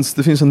 det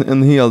finns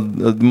en hel,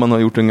 man har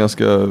gjort en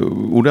ganska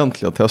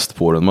ordentliga test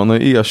på den. Man har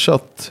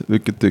ersatt,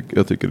 vilket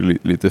jag tycker är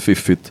lite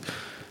fiffigt.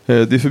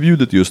 Det är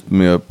förbjudet just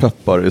med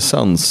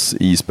pepparessens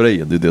i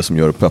sprayen. Det är det som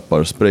gör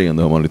pepparsprayen,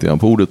 det har man lite grann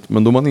på ordet.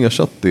 Men då har man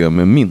ersatt det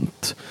med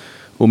mint.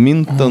 Och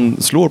minten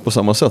slår på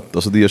samma sätt.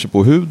 Alltså det ger sig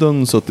på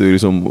huden, så att det är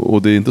liksom,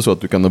 och det är inte så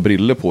att du kan ha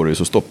briller på dig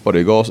så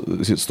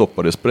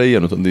stoppar det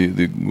sprayen, utan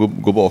det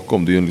går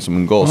bakom. Det är liksom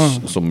en gas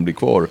som blir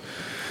kvar.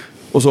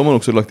 Och så har man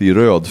också lagt i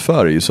röd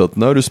färg, så att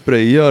när du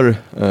sprayar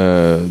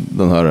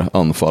den här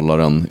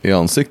anfallaren i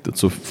ansiktet,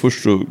 så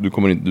först så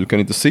du kan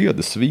inte se,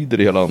 det svider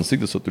i hela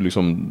ansiktet, så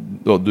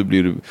att du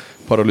blir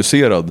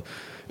paralyserad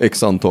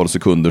x antal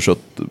sekunder så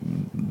att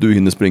du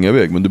hinner springa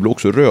iväg, men du blir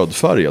också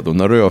rödfärgad, och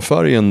den här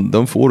rödfärgen,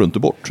 den får du inte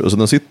bort. Alltså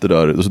den sitter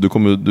där, alltså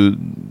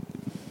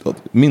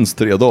minst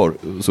 3 dagar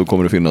så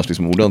kommer det finnas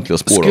liksom ordentliga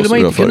spår. Skulle man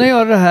inte kunna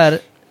göra det här,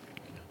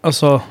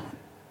 alltså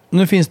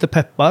nu finns det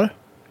peppar,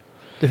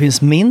 det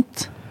finns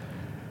mint,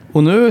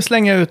 Och nu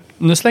slänger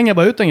jag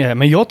bara ut en grej.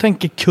 Men jag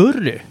tänker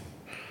curry.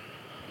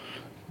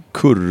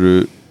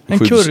 En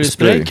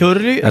curryspray.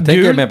 Curry, jag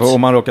tänker med på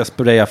om man råkar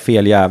spraya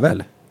fel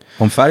jävel.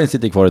 Om färgen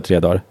sitter kvar i 3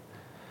 dagar.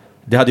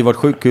 Det hade ju varit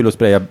sjukt kul att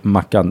spraya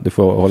mackan. Du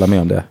får hålla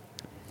med om det.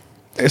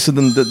 Alltså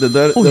den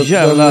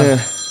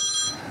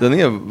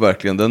är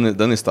verkligen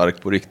den är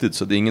stark på riktigt,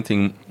 så det är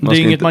ingenting det är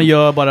inget man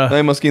gör bara.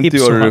 Nej, man ska inte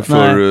göra det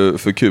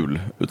för kul,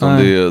 utan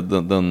det är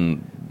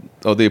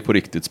det är på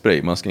riktigt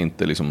spray. Man ska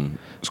inte liksom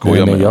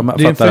skoja med det.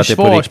 Det är en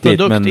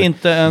försvarsprodukt,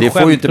 inte en det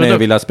får ju inte mig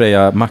att vilja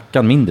spraya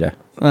mackan mindre.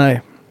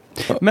 Nej.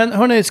 Men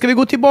hörni, ska vi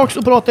gå tillbaka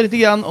och prata lite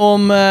grann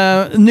om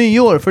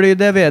nyår? För det är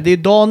det vi är. Det är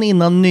dagen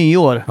innan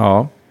nyår.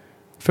 Ja.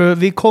 För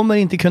vi kommer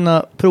inte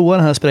kunna prova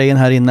den här sprayen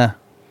här inne.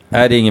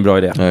 Nej, det är ingen bra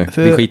idé.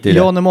 Vi skiter i det.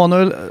 Jan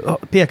Emanuel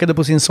pekade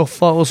på sin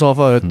soffa och sa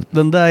förut,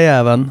 den där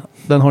jäveln,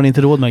 den har ni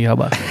inte råd med,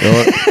 grabbar.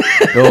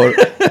 Jag har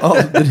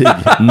aldrig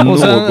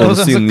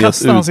någonsin så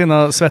kastade han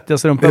sina svettiga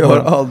strumpor. Jag har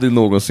aldrig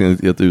någonsin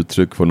gett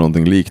uttryck för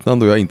någonting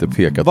liknande och jag har inte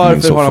pekat på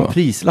min soffa. Varför har han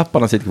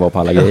prislapparna sitter kvar på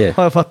alla grejer?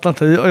 Jag fattar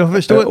inte. Jag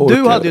förstår,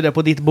 du hade ju det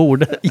på ditt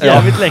bord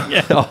jävligt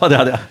länge. Ja, det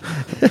hade jag.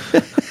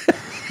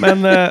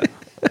 Men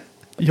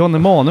Jan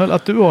Emanuel,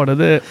 att du har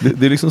det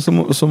är liksom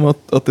som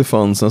att det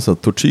fanns en sån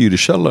här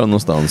tortyrkällare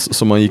någonstans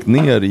som man gick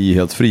ner i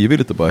helt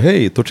frivilligt och bara,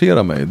 hej,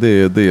 tortera mig. Det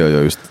är det jag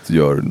just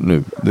gör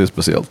nu. Det är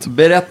speciellt.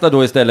 Berätta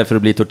då istället för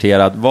att bli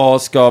torterad.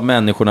 Vad ska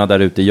människorna där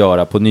ute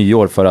göra på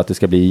nyår för att det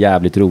ska bli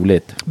jävligt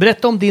roligt?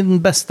 Berätta om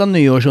din bästa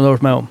nyår som du har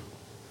varit med om.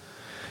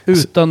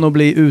 Utan att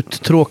bli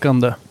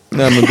uttråkande.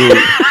 Nej, men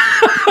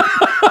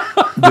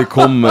det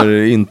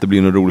kommer inte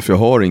bli något roligt, för jag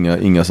har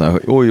inga så här,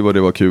 oj vad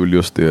det var kul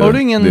just det. Har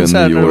du ingen så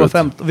här när du var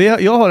 15?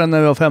 Jag har en när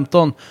jag var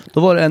 15. Då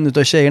var det en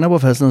utav tjejerna på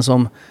festen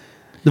som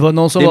det var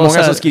någon som det är var många så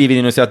här, som skriver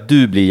in och säger att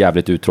du blir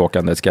jävligt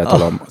uttråkande, ska jag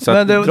tala om. Så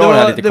men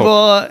det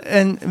var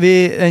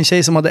en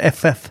tjej som hade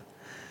FF.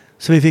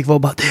 Så vi fick vara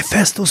bara, det är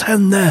fest hos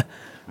henne.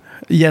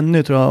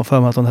 Jenny tror jag för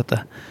mig att hon hette.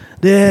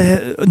 Det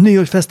är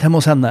nyårsfest hemma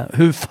hos henne.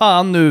 Hur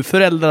fan nu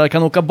föräldrar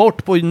kan åka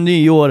bort på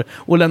nyår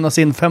och lämna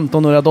sin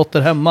 15-åriga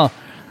dotter hemma.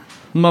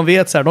 Man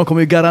vet så här, de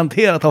kommer ju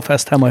garanterat ha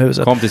fest hemma i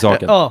huset. Kom till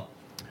saken. Ja.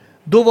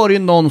 Då var det ju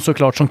någon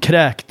såklart som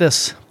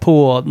kräktes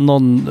på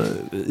någon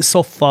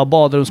soffa,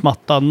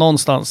 badrumsmatta,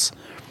 någonstans.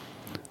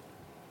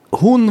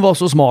 Hon var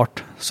så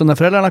smart. Så när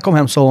föräldrarna kom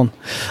hem sa hon,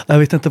 jag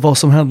vet inte vad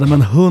som hände,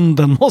 men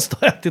hunden måste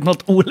ha ätit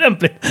något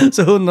olämpligt.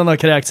 Så hunden har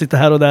kräkt sitta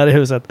här och där i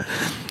huset.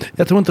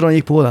 Jag tror inte de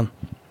gick på den.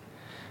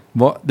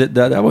 Det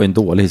där var ju en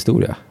dålig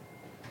historia.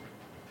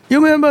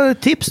 Jo, men bara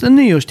en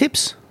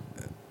nyårstips.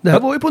 Det här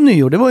var ju på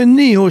nyår. Det var ju en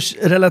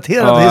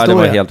nyårsrelaterad historia. Ja, det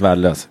var helt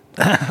värdelös.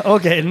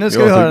 Okej, nu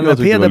ska vi höra när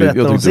Peder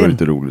berättar om sin. Det var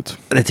lite roligt.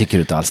 Det tycker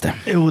du inte alls det.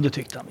 Jo, det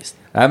tyckte han visst.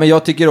 Nej, men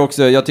jag tycker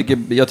också,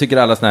 jag tycker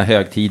alla såna här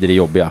högtider är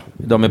jobbiga.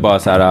 De är bara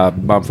så här,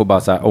 man får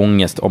bara så här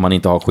ångest om man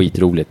inte har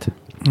skitroligt.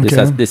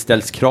 Okay. Det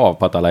ställs krav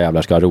på att alla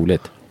jävlar ska ha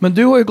roligt. Men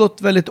du har ju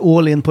gått väldigt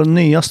all in på den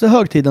nyaste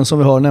högtiden som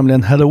vi har,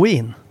 nämligen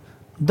Halloween.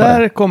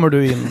 Där kommer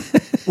du in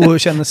och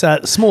känner så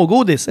här,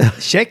 smågodis,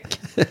 check.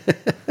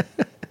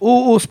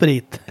 Och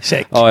sprit,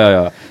 check.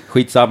 Ja.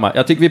 Skitsamma.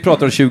 Jag tycker vi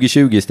pratar om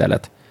 2020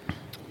 istället.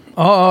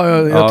 Ja,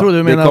 jag tror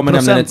du menar procentsatsen. Det kommer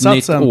nämligen ett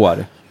nytt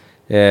år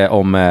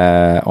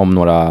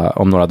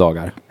om några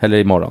dagar. Eller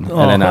imorgon.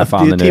 Ja, eller när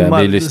fan det nu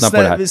vi lyssnar på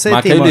det här.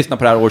 Man kan ju lyssna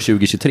på det här år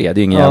 2023.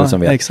 Det är ingen jävel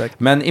som vet. Exakt.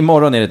 Men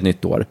imorgon är det ett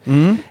nytt år.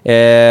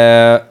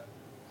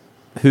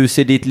 Hur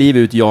ser ditt liv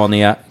ut,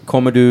 Jani?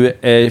 Kommer du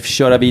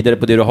köra vidare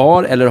på det du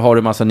har? Eller har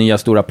du massa nya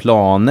stora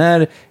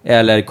planer?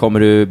 Eller kommer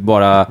du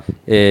bara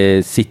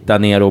sitta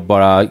ner och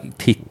bara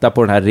titta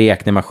på den här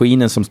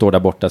räknemaskinen som står där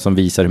borta som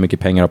visar hur mycket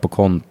pengar du har på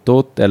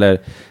kontot?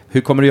 Eller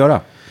hur kommer du göra?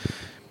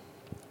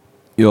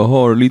 Jag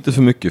har lite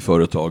för mycket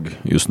företag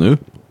just nu.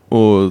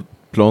 Och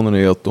planen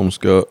är att de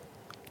ska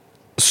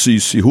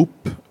sys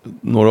ihop.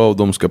 Några av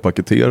dem ska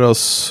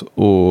paketeras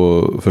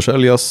och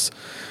försäljas.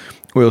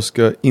 Och jag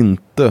ska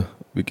inte,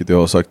 vilket jag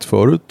har sagt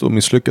förut och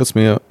misslyckats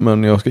med,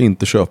 men jag ska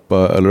inte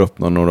köpa eller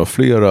öppna några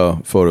flera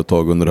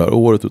företag under det här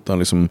året, utan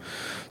liksom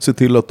se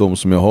till att de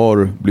som jag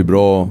har blir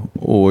bra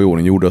och i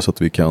ordning gjorda så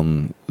att vi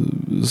kan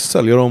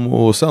sälja dem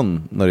och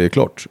sen när det är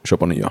klart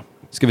köpa nya.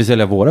 Ska vi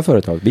sälja våra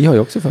företag? Vi har ju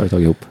också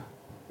företag ihop.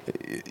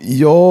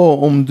 Ja,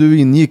 om du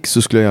ingick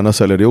så skulle jag gärna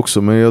sälja det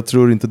också, men jag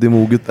tror inte det är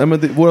moget. Nej,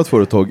 men vårat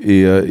företag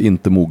är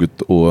inte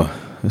moget att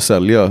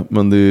sälja,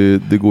 men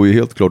det går ju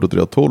helt klart åt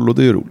rätt håll och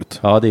det är roligt.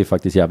 Ja, det är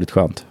faktiskt jävligt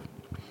skönt.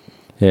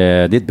 Det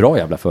är ett bra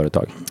jävla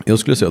företag. Jag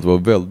skulle säga att det var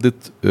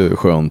väldigt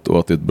skönt och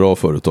att det är ett bra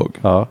företag.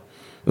 Ja.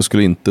 Jag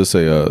skulle inte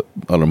säga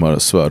alla de här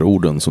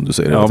svärorden som du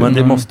säger. Ja, men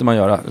det måste man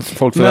göra.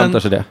 Folk förväntar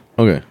sig det.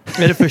 Okay.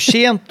 Är det för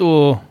sent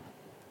att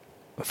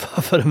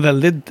för en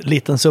väldigt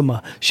liten summa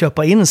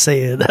köpa in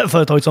sig i det här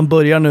företaget som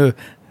börjar nu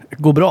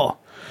gå bra?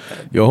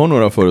 Jag har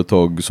några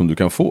företag som du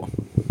kan få.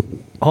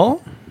 Ja.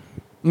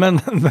 Men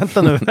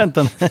vänta nu.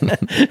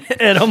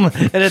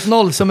 Är det ett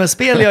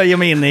nollsummespel jag ger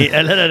mig in i,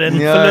 eller är det en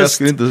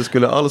förlust? Jag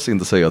skulle alls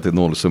inte säga att det är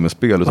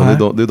nollsummespel,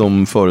 utan det är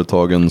de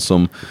företagen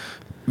som,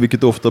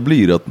 vilket ofta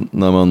blir att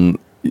när man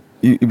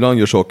ibland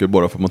gör saker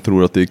bara för att man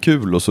tror att det är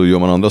kul och så gör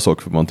man andra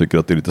saker för att man tycker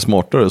att det är lite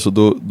smartare. Så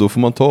då får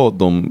man ta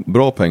de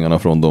bra pengarna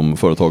från de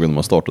företagen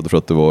man startade för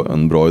att det var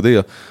en bra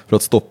idé för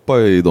att stoppa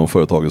i de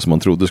företagen som man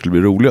trodde skulle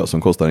bli roliga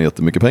som kostar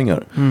jättemycket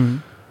pengar.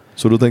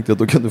 Så då tänkte jag att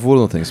då kan du få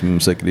någonting som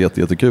säkert är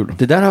jättekul.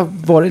 Det där har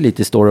varit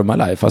lite story of my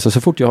life. Alltså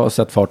så fort jag har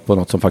sett fart på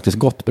något som faktiskt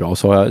gått bra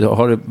så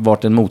har det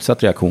varit en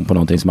motsatt reaktion på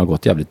någonting som har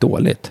gått jävligt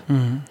dåligt.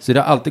 Så det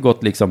har alltid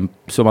gått liksom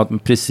som att man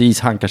precis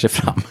hankar sig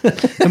fram.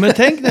 Ja, men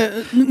tänk,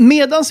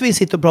 medans vi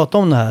sitter och pratar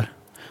om det här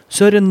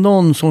så är det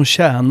någon som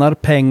tjänar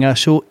pengar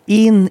så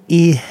in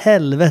i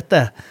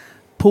helvete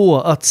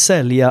på att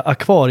sälja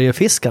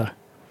akvariefiskar.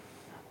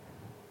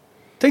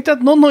 Tänk dig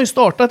att någon har ju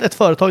startat ett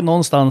företag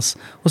någonstans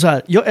och så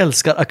här, jag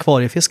älskar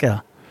akvariefiskar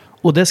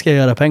och det ska jag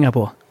göra pengar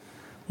på.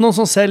 Någon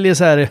som säljer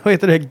så här, vad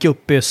heter det,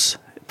 guppys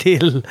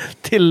till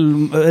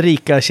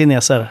rika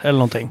kineser eller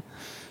någonting.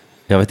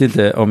 Jag vet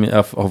inte om jag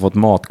har fått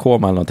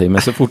matkoma eller någonting,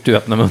 men så fort du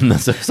öppnar munnen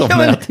så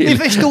somnar jag till.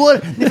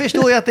 Ni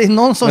förstår ju att det är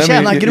någon som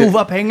tjänar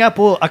grova pengar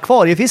på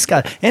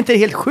akvariefiskar. Är inte det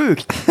helt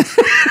sjukt?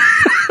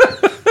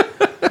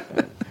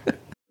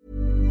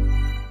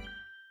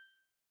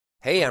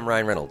 Hey, I'm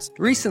Ryan Reynolds.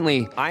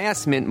 Recently, I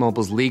asked Mint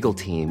Mobile's legal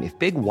team if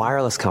big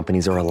wireless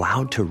companies are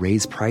allowed to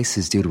raise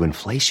prices due to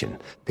inflation.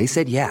 They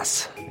said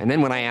yes. And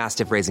then when I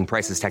asked if raising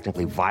prices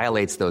technically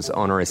violates those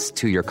onerous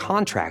two-year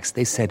contracts,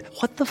 they said,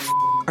 "What the f***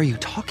 are you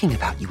talking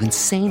about, you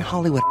insane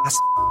Hollywood ass?"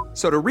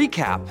 So to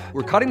recap,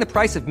 we're cutting the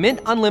price of Mint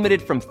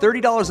Unlimited from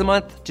 $30 a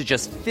month to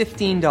just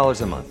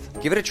 $15 a month.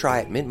 Give it a try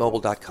at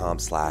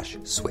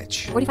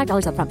mintmobile.com/switch.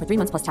 $45 up front for 3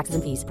 months plus taxes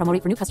and fees. Promo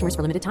rate for new customers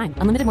for limited time.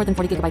 Unlimited more than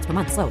 40 gigabytes per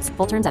month. Slows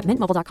full terms at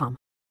mintmobile.com.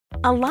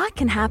 A lot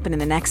can happen in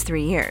the next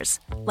 3 years.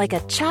 Like a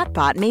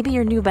chatbot may be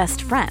your new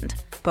best friend.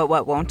 But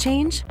what won't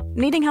change?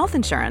 Needing health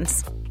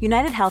insurance.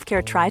 United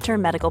Healthcare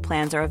Tri-Term Medical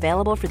Plans are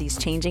available for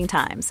these changing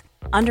times.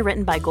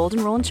 Underwritten by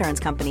Golden Rule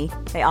Insurance Company,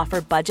 they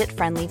offer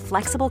budget-friendly,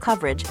 flexible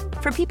coverage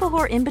for people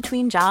who are in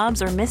between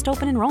jobs or missed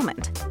open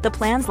enrollment. The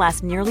plans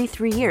last nearly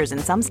 3 years in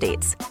some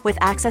states, with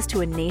access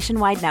to a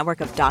nationwide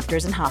network of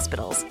doctors and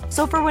hospitals.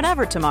 So for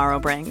whatever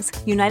tomorrow brings,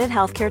 United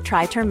Healthcare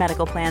Tri-Term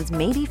Medical Plans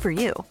may be for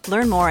you.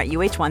 Learn more at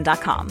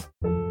uh1.com.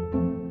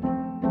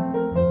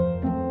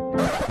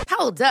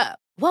 Hold up.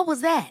 What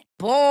was that?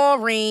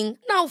 Boring.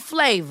 No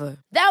flavor.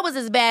 That was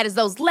as bad as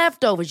those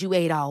leftovers you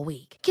ate all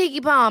week.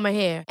 Keke Palmer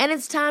here, and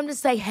it's time to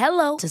say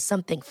hello to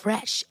something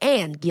fresh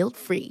and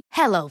guilt-free.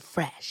 Hello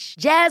Fresh.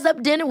 Jazz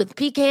up dinner with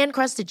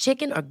pecan-crusted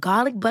chicken or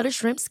garlic butter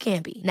shrimp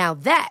scampi. Now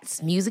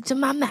that's music to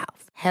my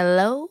mouth.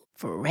 Hello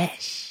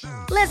Fresh.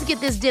 Let's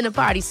get this dinner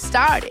party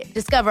started.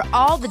 Discover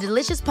all the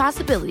delicious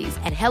possibilities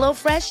at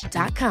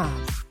hellofresh.com.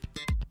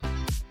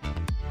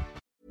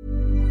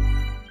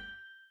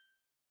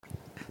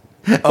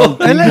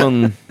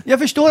 Jag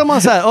förstår om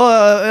man säger,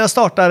 jag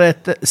startar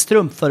ett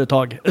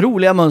strumpföretag.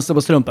 Roliga mönster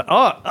på strumpor.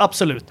 Ja,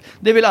 absolut.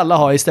 Det vill alla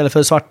ha istället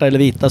för svarta eller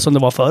vita som det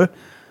var förr.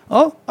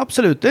 Ja,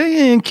 absolut. Det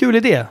är en kul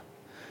idé.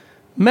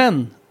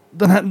 Men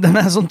den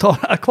här som tar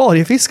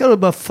akvariefiskar och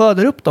bara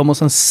föder upp dem och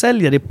sen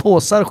säljer i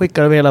påsar och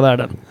skickar över hela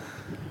världen.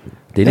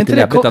 Det är lite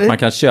läbbigt att man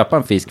kan köpa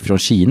en fisk från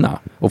Kina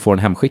och få den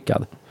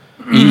hemskickad.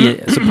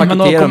 Så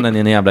paketerar de den i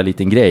en jävla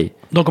liten grej.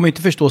 De kommer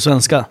inte förstå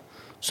svenska.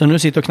 Så nu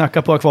sitter och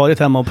knackar på akvariet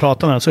hemma och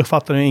pratar med den så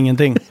fattar ni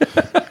ingenting.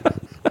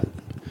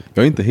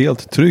 Jag är inte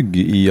helt trygg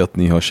i att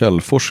ni har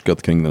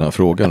källforskat kring den här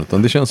frågan.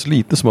 Utan det känns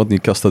lite som att ni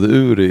kastade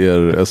ur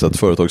er ett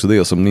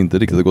företagsidé som ni inte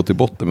riktigt har gått till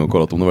botten med och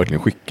kollat om de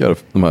verkligen skickar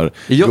de här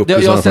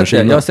guppisarna från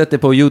Kina. Jag har sett det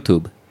på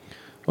YouTube.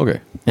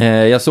 Okej.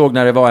 Jag såg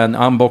när det var en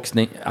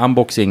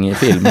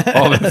unboxing-film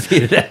av en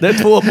firre. Det är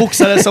 2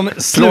 boxare som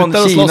från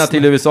Kina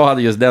till USA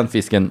hade just den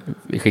fisken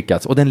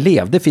skickats. Och den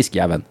levde,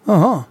 fiskjäveln.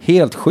 Aha.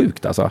 Helt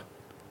sjukt alltså.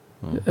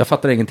 Jag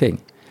fattar ingenting.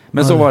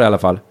 Men så var det i alla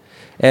fall.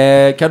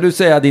 Kan du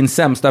säga din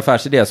sämsta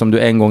affärsidé som du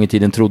en gång i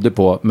tiden trodde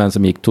på men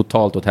som gick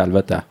totalt åt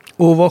helvete?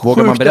 Och vad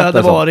sjukt det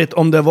hade varit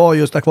om det var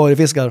just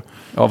akvariefiskar.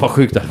 Ja, vad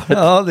sjukt det hade varit.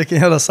 Ja, det kan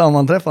göra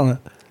sammanträffande.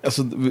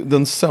 Alltså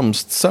den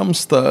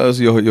sämsta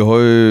alltså jag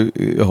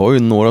har ju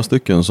några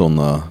stycken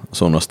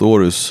såna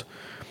stories.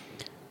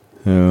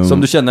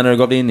 Som du kände när du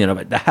gav in i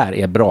det här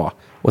är bra.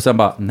 Och sen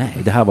bara, nej,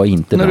 det här var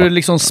inte när bra. När du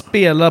liksom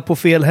spelar på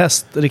fel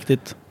häst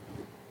riktigt.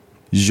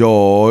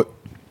 Ja,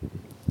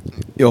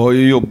 jag har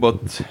ju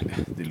jobbat,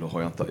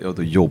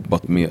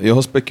 jag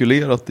har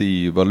spekulerat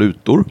i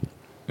valutor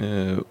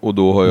och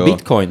då har jag...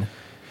 Bitcoin?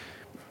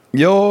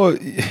 Ja,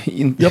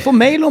 jag får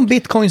mejl om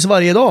bitcoins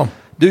varje dag.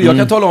 Du, jag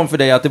kan tala om för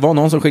dig att det var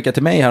någon som skickade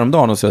till mig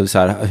häromdagen och sa så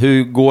här,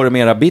 hur går det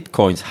med era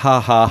bitcoins? Ha,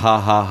 ha, ha,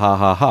 ha, ha,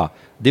 ha, ha.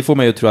 Det får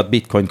mig ju tro att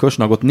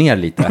bitcoinkursen har gått ner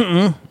lite.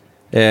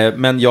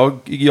 Men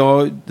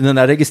den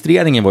där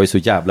registreringen var ju så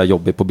jävla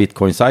jobbig på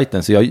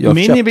bitcoin-sajten så jag köpte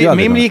ju aldrig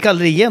min några. gick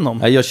aldrig igenom.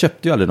 Nej, jag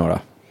köpte ju aldrig några.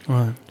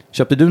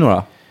 Köpte du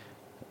några?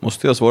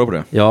 Måste jag svara på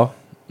det? Ja.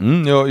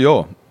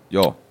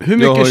 Ja. Hur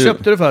mycket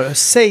köpte du för?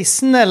 Säg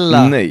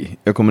snälla. Nej,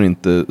 jag kommer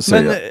inte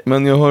säga.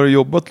 Men jag har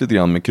jobbat lite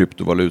grann med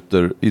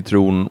kryptovalutor i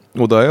tron.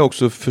 Och där har jag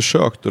också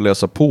försökt att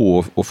läsa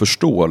på och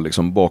förstå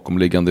liksom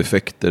bakomliggande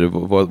effekter.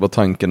 Vad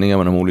tanken är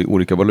med de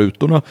olika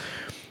valutorna.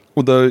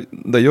 Och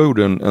där jag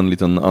gjorde en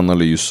liten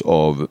analys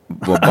av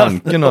vad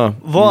bankerna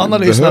vad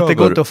analysen att det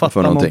går inte att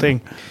fatta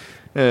någonting.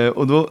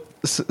 Och då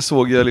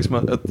såg jag liksom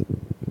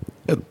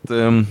ett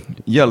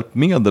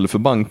hjälpmedel för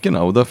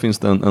bankerna, och där finns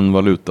det en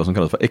valuta som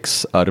kallas för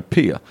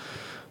XRP.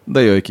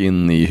 Där jag gick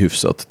in i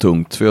hyfsat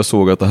tungt, för jag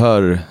såg att det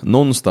här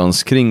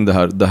någonstans kring det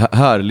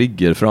här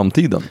ligger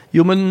framtiden.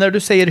 Jo, men när du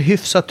säger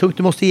hyfsat tungt,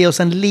 du måste ge oss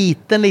en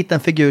liten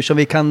figur som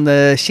vi kan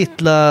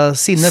kittla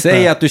sinnet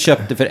Säg med. att du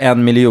köpte för 1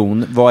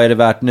 miljon, vad är det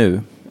värt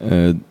nu?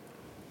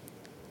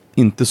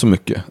 Inte så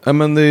mycket.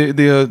 Men det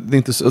är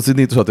inte så att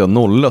jag har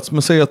nollats,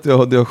 men säg att det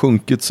har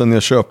sjunkit sedan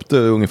jag köpte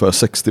ungefär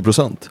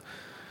 60%.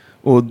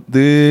 Och det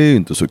är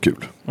inte så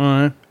kul.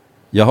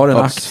 Jag har en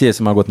aktie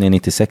som har gått ner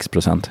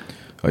 96%.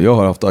 Ja, jag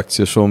har haft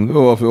aktier som...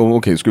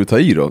 Okej, ska vi ta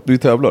i då? Vi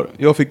tävlar.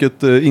 Jag fick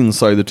ett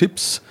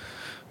insidertips.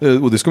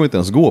 Och det ska man inte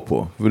ens gå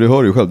på. För det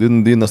hör ju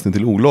själv, det är nästan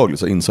till olagligt,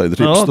 så insidertips.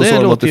 Ja, då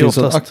sa de att det finns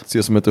oftast en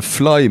aktie som heter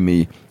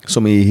Flyme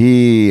som är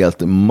helt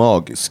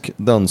magisk.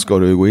 Den ska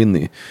du gå in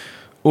i.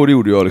 Och det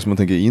gjorde jag liksom, jag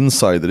tänker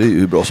insider, det är ju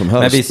hur bra som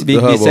helst.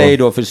 Men vi säger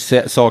då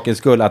för sakens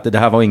skull att det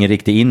här var ingen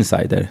riktig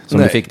insider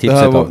som du fick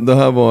tipset av. Det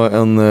här var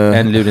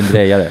en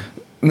lurendrejare.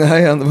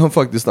 Nej, han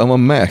var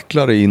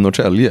mäklare i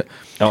Norrtälje.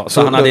 Ja,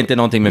 så han hade inte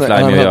någonting med Flyme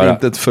att göra. Han hade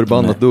inte ett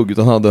förbannat dugg,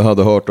 utan han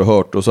hade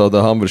hört, och så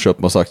hade han väl köpt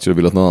massa aktier och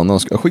ville att någon annan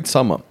ska...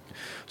 Skitsamma.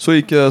 Så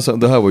gick jag,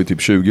 det här var ju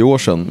typ 20 år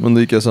sedan, men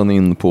då gick jag sedan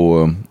in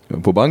på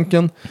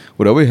banken,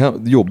 och det var ju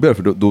jobbigare,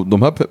 för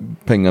de här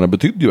pengarna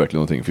betydde ju verkligen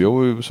någonting, för jag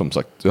var ju, som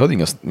sagt, jag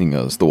hade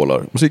inga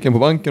stålar. Så gick jag på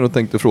banken och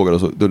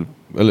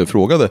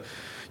frågade,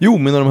 jo,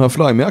 men de här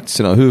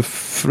Flyme-aktierna, hur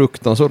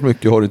fruktansvärt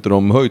mycket har inte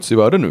de höjts i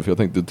världen nu? För jag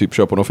tänkte typ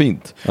köpa något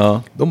fint.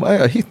 Ja.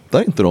 Jag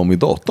hittar inte dem i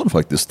datorn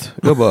faktiskt.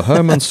 Jag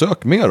bara, men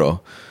sök mer då.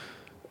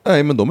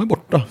 Nej, men de är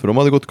borta, för de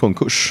hade gått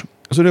konkurs.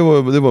 Så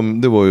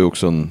det var ju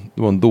också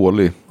en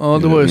dålig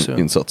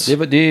insats.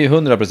 Det är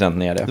 100%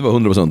 nere. Det var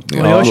 100%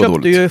 nere. Jag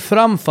köpte ju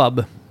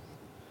Framfab.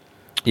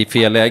 I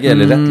fel läge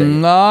eller rätt läge?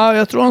 Nej,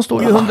 jag tror han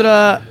stod ju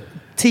 110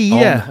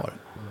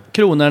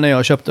 kronor när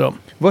jag köpte dem.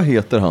 Vad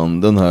heter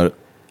han, den här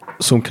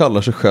som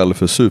kallar sig själv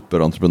för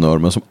superentreprenör,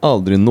 men som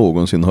aldrig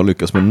någonsin har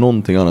lyckats med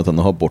någonting annat än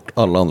att ha bort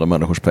alla andra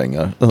människors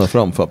pengar? Den här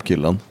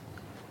Framfab-killen.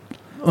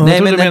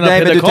 Nej, men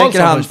du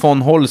tänker han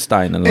von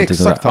Holstein eller någonting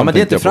sådär. Ja, men det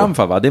är inte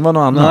Framfab, va? Det var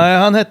någon annan. Nej,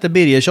 han hette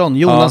Birgersson.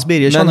 Jonas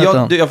Birgersson hette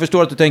han. Jag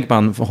förstår att du tänker på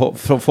han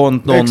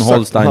von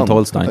Holstein.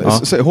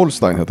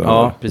 Holstein heter han.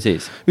 Ja,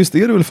 precis. Visst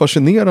är det väl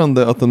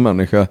fascinerande att en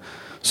människa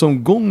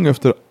som gång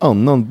efter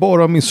annan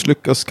bara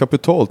misslyckas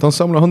kapitalt.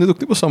 Han är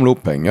duktig på att samla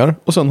upp pengar,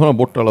 och sen har han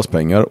bort allas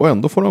pengar, och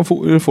ändå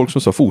är det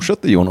folk som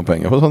fortsätter ge honom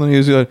pengar.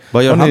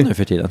 Vad gör han nu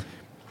för tiden?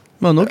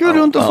 Men då går du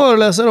runt och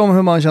föreläser om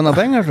hur man tjänar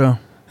pengar, tror jag.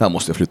 Han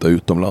måste flytta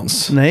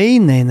utomlands.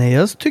 Nej.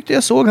 Jag tyckte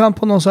jag såg han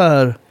på någon så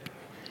här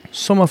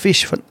som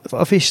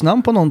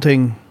affischnamn på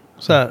någonting.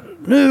 Så här,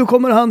 nu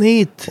kommer han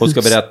hit. Och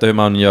ska berätta hur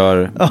man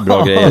gör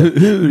bra grejer.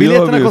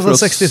 Biljetterna kostar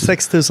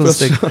 66 000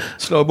 styck.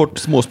 Slå bort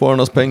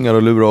småspararnas pengar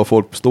och lura av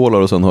folk på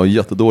stålar och sen ha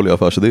jättedåliga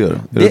affärsidéer.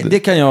 Det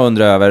kan jag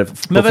undra över.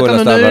 Men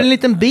vänta nu, är det en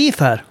liten beef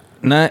här.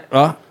 Nej,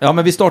 ja,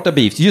 men vi startar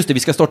beefs. Just det, vi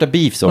ska starta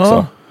beefs också.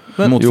 Ja.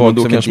 Mot folk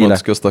då som kanske man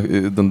ska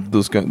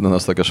den här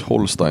stackars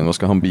Holstein, vad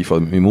ska han beefa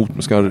emot?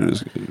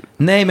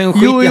 Nej, men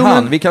skit i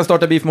han. Vi kan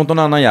starta beef mot någon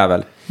annan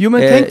jävel. Jo,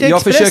 men tänk dig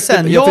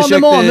Expressen. Jan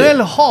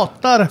Emanuel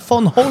hatar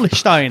von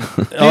Holstein.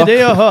 Det är det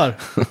jag hör.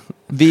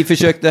 Vi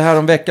försökte här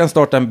om veckan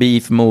starta en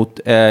beef mot...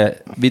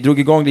 vi drog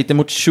igång lite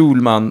mot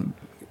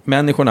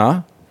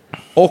Schulman-människorna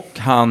och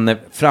han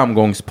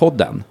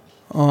Framgångspodden.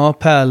 Ja,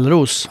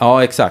 Pärlros.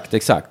 Ja, exakt.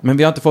 Men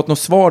vi har inte fått något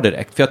svar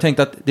direkt. För jag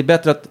tänkte att det är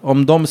bättre att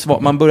om de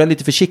man börjar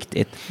lite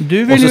försiktigt.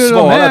 Du vill och så ju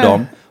svarar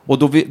de.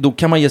 Och då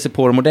kan man ge sig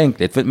på dem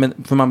ordentligt.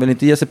 För man vill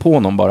inte ge sig på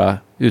någon bara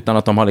utan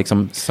att de har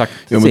liksom sagt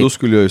Ja, men då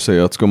skulle jag ju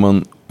säga att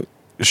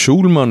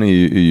Schulman är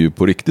ju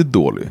på riktigt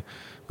dålig.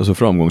 Alltså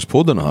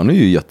Framgångspodden, han är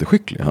ju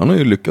jätteskicklig. Han har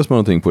ju lyckats med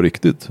någonting på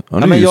riktigt.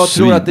 Men jag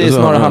tror att det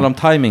snarare handlar om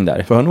timing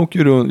där. För han åker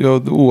ju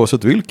runt,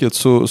 oavsett vilket,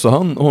 så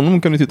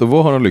honom kan ni titta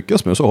vad har han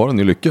lyckats med, så har han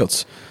ju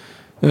lyckats.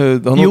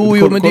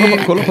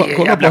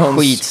 Kolla på hans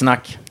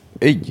skitsnack.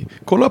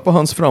 Kolla på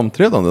hans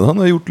framträdanden. Han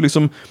har gjort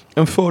liksom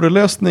en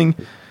föreläsning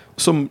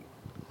som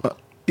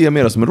är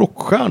mer som en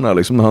rockstjärna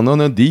liksom. Han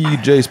har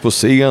DJs på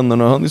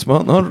scenen och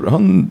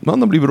han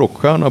har blivit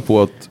rockstjärna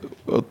på att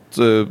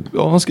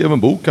han skrev en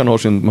bok, han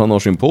har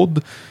sin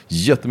podd,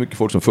 jättemycket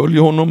folk som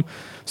följer honom.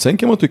 Sen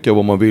kan man tycka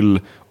vad man vill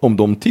om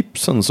de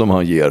tipsen som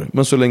han ger,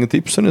 men så länge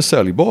tipsen är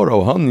säljbara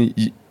och han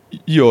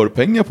gör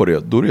pengar på det,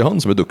 då är det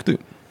han som är duktig.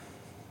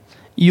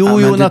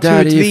 Jo,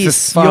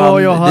 naturligtvis.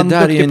 Ja, han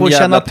är duktig på att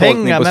tjäna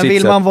pengar. Men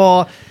vill man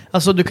vara...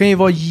 Alltså, du kan ju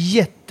vara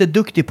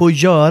jätteduktig på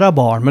att göra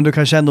barn, men du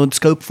kanske ändå inte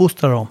ska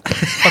uppfostra dem.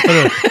 Fattar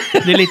du?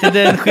 Det är lite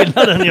den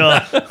skillnaden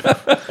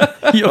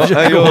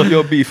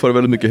jag beefar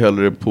väldigt mycket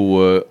hellre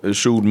på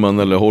Schulman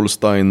eller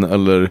Holstein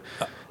eller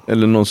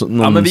någon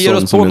ja, men vi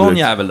gör oss på någon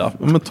jävel då.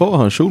 Ja, men ta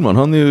han Schulman.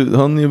 Han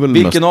är väl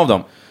vilken av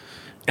dem?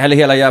 Eller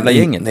hela jävla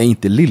gänget? Nej,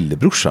 inte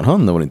lillebrorsan.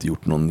 Han har väl inte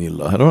gjort någon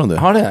illa. Eller har han det?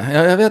 Har det?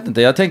 Jag vet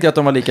inte. Jag tänkte att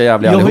de var lika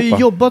jävliga allihopa. Jag har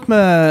ju jobbat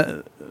med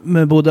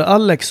med både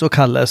Alex och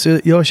Kalle. Så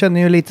jag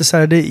känner ju lite så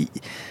här...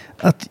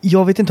 Att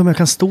jag vet inte om jag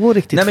kan stå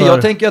riktigt Nej, men för...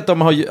 jag tänker att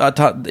de har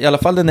i alla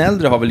fall den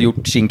äldre har väl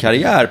gjort sin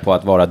karriär på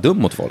att vara dum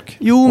mot folk.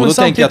 Jo, men och då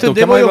tänker jag att då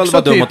kan man ju väl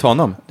vara dum mot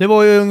honom. Det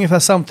var ju ungefär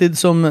samtidigt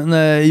som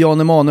när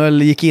Jan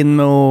Emanuel gick in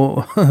med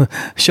och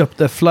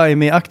köpte Fly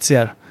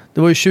Me-aktier.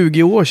 Det var ju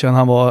 20 år sedan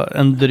han var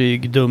en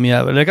dryg dum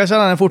jävel. Det kanske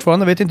han är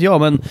fortfarande, vet inte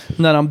jag, men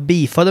när han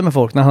beefade med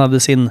folk, när han hade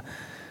sin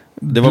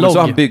det var blogg. väl så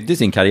han byggde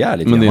sin karriär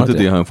lite. Men det är inte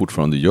det han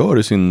fortfarande gör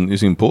i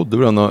sin podd. Det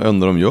är det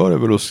enda de gör är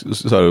väl att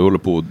så här, håller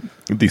på och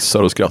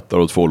dissar och skrattar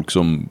åt folk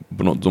som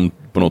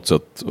på något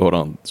sätt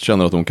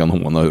känner att de kan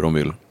håna hur de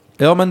vill.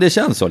 Ja, men det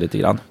känns så lite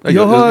grann.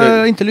 Jag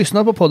har inte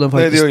lyssnat på podden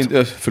faktiskt.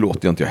 Nej, förlåt,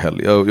 jag inte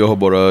heller. Jag har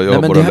bara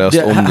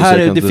läst om det. Här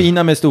är det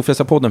fina med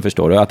Storfräsarpodden,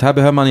 förstår du. Att här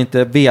behöver man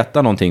inte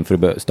veta någonting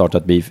för att starta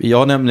ett beef. Jag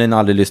har nämligen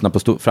aldrig lyssnat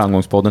på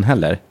Framgångspodden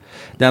heller.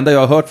 Det enda jag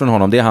har hört från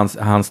honom, det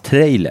är hans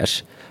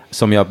trailers.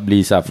 Som jag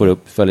blir så här, får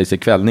upp för lite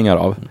kvällningar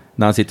av.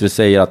 När han sitter och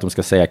säger att de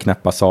ska säga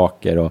knäppa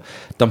saker. Och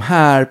de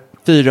här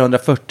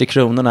 440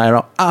 kronorna är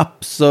de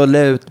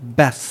absolut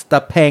bästa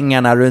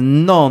pengarna du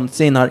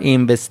någonsin har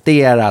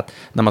investerat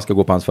när man ska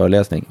gå på hans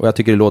föreläsning. Och jag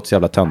tycker det låter så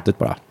jävla töntigt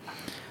bara.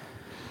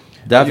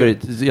 Därför,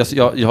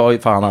 jag har ju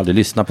fan aldrig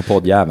lyssnat på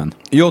poddjäveln.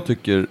 Jag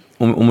tycker,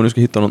 om man nu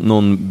ska hitta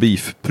någon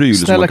beef-pryl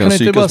som man kan kan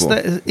psykas på.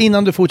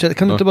 Innan du fortsätter,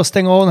 kan du inte bara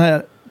stänga av den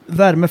här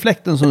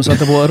värmefläkten som du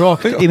satte på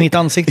rakt i mitt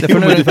ansikte, för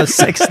nu är det ungefär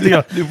 60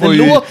 grader. Det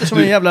låter som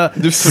en jävla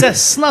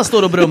Cessna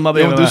står och brummar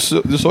bredvid mig.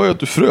 Du sa ju att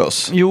du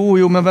frös.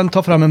 Jo, men vem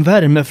tar fram en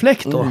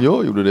värmefläkt då?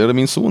 Jag gjorde det, eller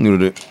min son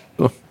gjorde det.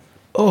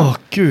 Åh,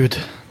 gud.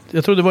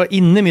 Jag trodde det var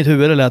inne i mitt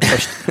huvud det lät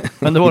först.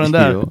 Men det var den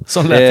där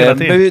som lät hela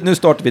tiden. Nu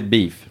startar vi ett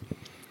beef.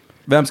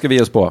 Vem ska vi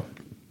ge oss på?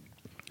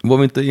 Var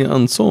vi inte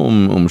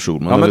ensam om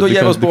Schulman? Ja, men då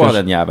ger vi oss på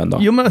den jäveln då.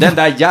 Jo, men... Den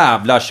där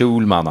jävla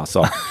Schulman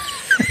alltså.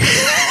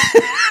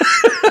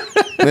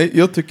 Nej,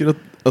 jag tycker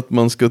att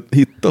man ska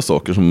hitta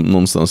saker som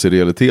någonstans i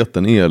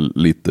realiteten är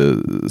lite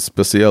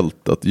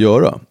speciellt att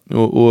göra.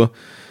 Och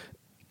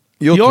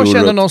jag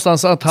känner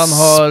någonstans att han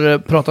har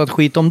pratat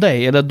skit om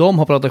dig, eller de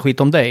har pratat skit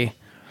om dig.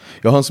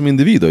 Ja, han som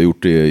individ har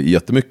gjort det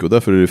jättemycket och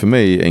därför är det för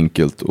mig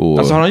enkelt.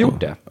 Alltså har han gjort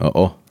det?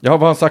 Ja. Ja, vad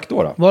har han sagt då?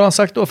 Vad har han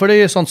sagt då? För det är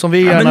ju sånt som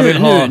vi gärna vill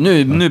ha.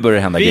 Nu börjar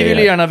det hända grejer. Vi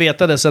vill gärna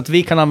veta det så att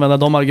vi kan använda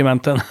de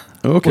argumenten.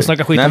 Okay. Och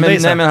snacka skit om dig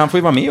sen. Nej, men han får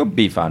ju vara med och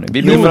beefa nu.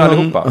 Vi beefar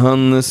allihopa.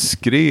 Han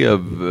skrev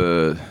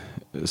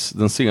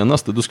den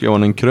senaste, då skrev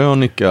han en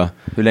krönika.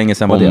 Hur länge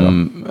sedan var det då?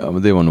 Ja,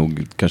 men det var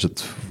nog kanske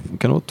kan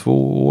det vara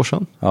 2 år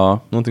sedan. Ja.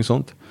 Någonting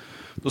sånt.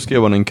 Då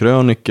skrev han en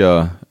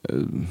krönika.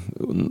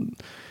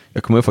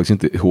 Jag kommer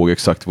faktiskt inte ihåg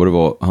exakt vad det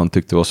var han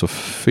tyckte var så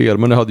fel.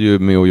 Men det hade ju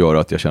med att göra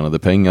att jag tjänade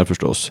pengar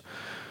förstås.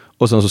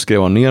 Och sen så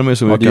skrev han ner mig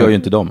så mycket, det gör ju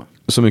inte de.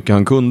 Så mycket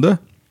han kunde.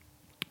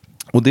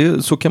 Och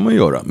så kan man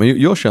göra.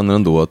 Men jag känner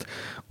ändå att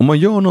om man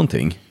gör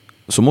någonting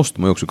så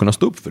måste man ju också kunna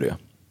stå upp för det.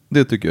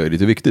 Det tycker jag är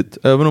lite viktigt.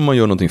 Även om man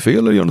gör någonting fel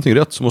eller gör någonting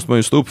rätt så måste man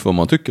ju stå upp för vad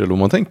man tycker eller vad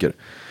man tänker.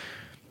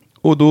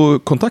 Och då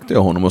kontaktade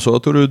jag honom och sa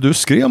att du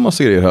skrev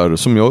massa grejer här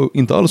som jag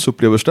inte alls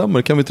upplever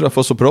stämmer. Kan vi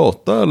träffas och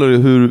prata? Eller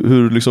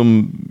hur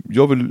liksom,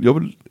 jag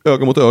vill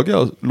öga mot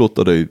öga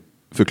låta dig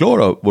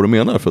förklara vad du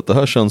menar, för att det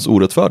här känns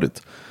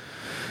orättfärdigt.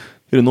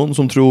 Är det någon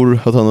som tror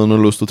att han har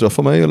någon lust att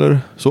träffa mig eller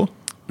så?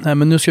 Nej,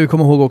 men nu ska vi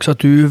komma ihåg också att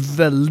du är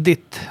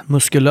väldigt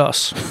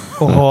muskulös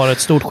och har ett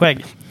stort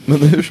skägg.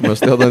 Men hur som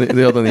helst,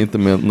 det hade han inte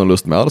med någon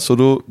lust med alls. Och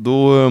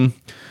då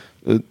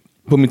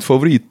på mitt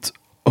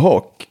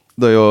favorithak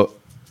där jag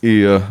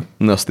är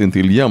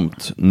nästintill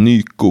jämt,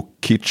 Nyko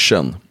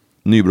Kitchen,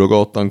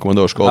 Nybrogatan,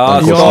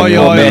 Kommendörsgatan. Jag har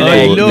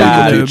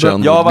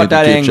varit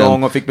där en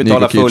gång och fick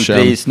betala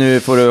fullpris. Nu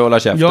får du hålla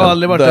käften. Jag har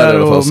aldrig varit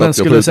där men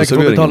skulle säkert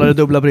få betala det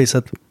dubbla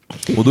priset.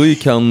 Och då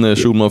gick han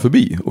Schulman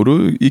förbi. Och då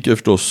gick jag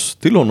förstås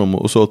till honom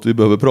och sa att vi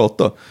behöver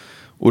prata.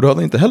 Och då hade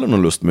han inte heller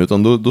någon lust med,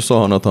 utan då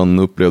sa han att han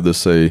upplevde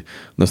sig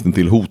nästan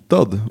till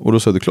hotad. Och då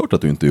sa jag, det är klart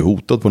att du inte är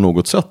hotad på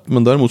något sätt.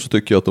 Men däremot så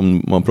tycker jag att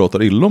om man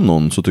pratar illa om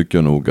någon så tycker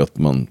jag nog att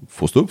man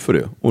får stå upp för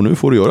det. Och nu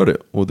får du göra det.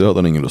 Och det hade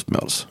han ingen lust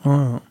med alls.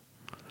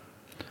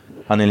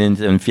 Han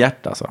är en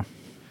fjärt alltså.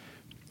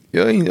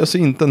 Jag är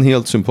inte en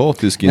helt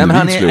sympatisk individ.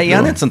 Nej, men är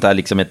han ett sånt där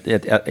liksom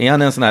är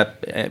han en sån här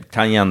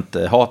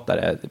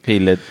tangenthatare?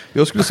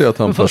 Jag skulle säga att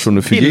han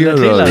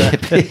personifierar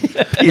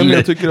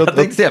jag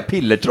tänkte säga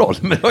pillertroll,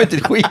 men det har inte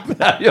skit med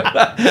det här att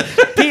göra.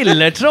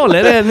 Pillertroll,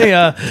 är det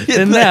nya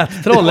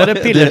nättroll? Är det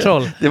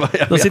pillertroll?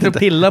 De sitter och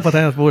pillar på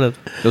tangentbordet.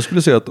 Jag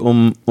skulle säga att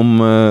om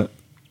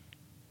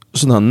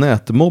sådana här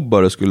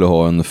nätmobbare skulle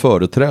ha en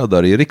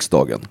företrädare i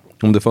riksdagen.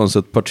 Om det fanns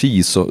ett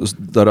parti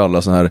där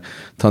alla såna här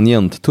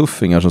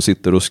tangenttuffingar som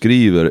sitter och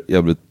skriver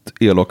jävligt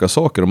elaka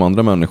saker om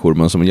andra människor,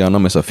 men som gärna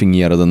med så här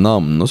fingerade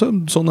namn och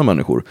sådana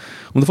människor.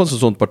 Om det fanns ett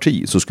sådant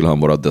parti så skulle han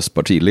vara dess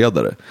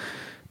partiledare.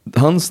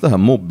 Hans det här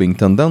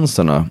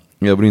mobbingtendenserna,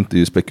 jag vill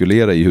inte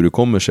spekulera i hur det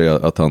kommer sig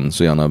att han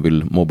så gärna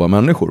vill mobba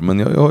människor, men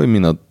jag har ju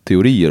mina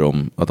teorier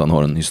om att han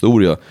har en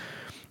historia.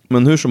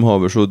 Men hur som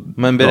haver så...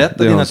 Men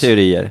berätta dina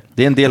teorier.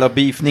 Det är en del av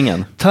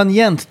beefningen.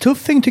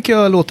 Tangenttuffing tycker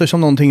jag låter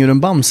som någonting ur en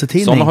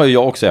Bamse-tidning. Sådana har ju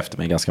jag också efter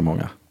mig ganska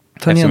många.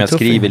 Eftersom jag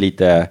skriver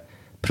lite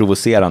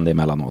provocerande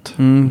emellanåt.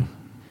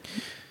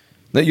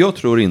 Nej, jag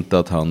tror inte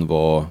att han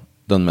var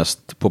den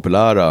mest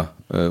populära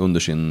under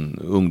sin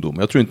ungdom.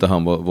 Jag tror inte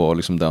han var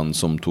liksom den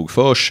som tog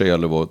för sig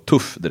eller var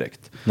tuff direkt.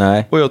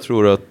 Nej. Och jag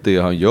tror att det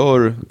han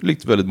gör,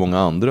 likt väldigt många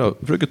andra,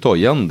 försöker ta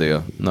igen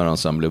det när han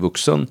sen blev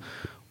vuxen.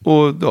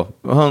 Och ja,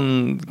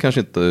 han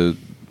kanske inte...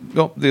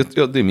 Ja, det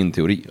är min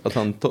teori. Att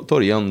han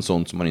tar igen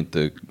sånt som han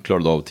inte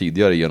klarade av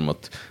tidigare genom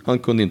att han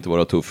kunde inte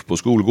vara tuff på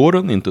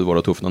skolgården, inte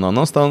vara tuff någon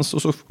annanstans.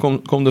 Och så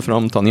kom det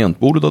fram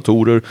tangentbord och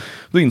datorer.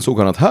 Då insåg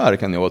han att här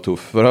kan jag vara tuff,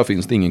 för här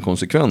finns det ingen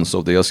konsekvens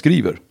av det jag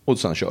skriver. Och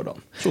sen körde han.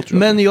 Så tror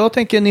Men jag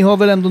tänker, ni har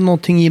väl ändå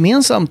någonting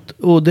gemensamt.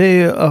 Och det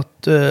är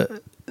att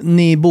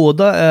ni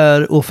båda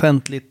är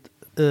offentligt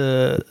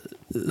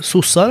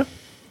sossar.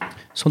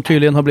 Som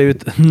tydligen har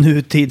blivit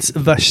nutids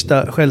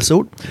värsta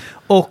skällsord.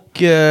 Och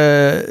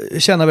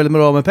tjänar väldigt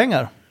bra med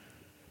pengar.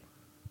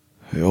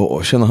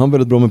 Ja, tjänar han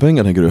väldigt bra med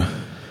pengar, tänker du?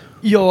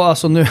 Ja,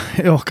 alltså nu,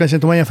 kanske inte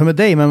om man jämför med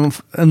dig, men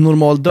en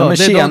normal död. Ja, men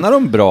tjänar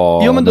de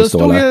bra? Ja, men då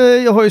stod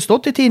jag har ju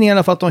stått i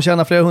tidningarna för att de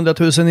tjänar flera 100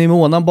 000 i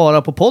månaden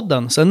bara på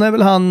podden. Sen är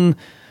väl han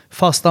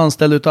fast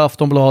anställd utav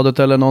Aftonbladet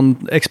eller någon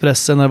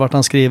Expressen eller vart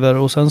han skriver.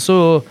 Och sen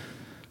så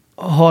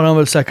har han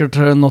väl säkert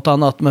något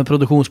annat med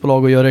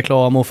produktionsbolag och gör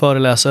reklam och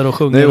föreläser och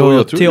sjunger. Nej,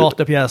 och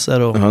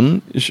teaterpjäser. Och...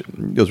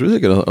 Jag tror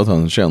säkert att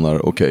han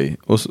tjänar okej.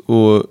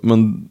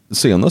 Men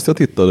senast jag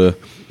tittade,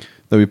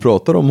 när vi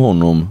pratade om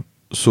honom,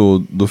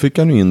 så då fick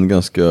han ju in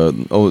ganska...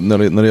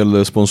 När det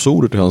gäller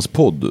sponsorer till hans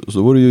podd,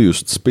 så var det ju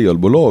just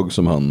spelbolag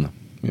som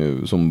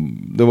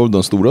det var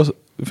den stora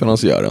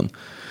finansiären.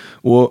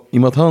 Och i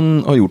och med att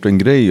han har gjort en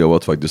grej av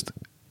att faktiskt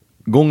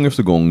gång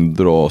efter gång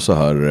dra så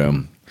här...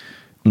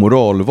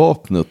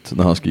 moralvapnet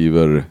när han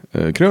skriver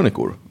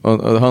krönikor.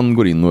 Han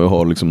går in och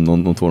har liksom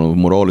någon form av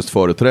moraliskt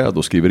företräde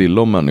och skriver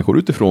illa om människor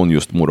utifrån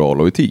just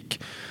moral och etik.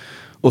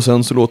 Och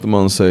sen så låter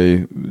man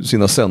sig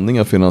sina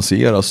sändningar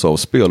finansieras av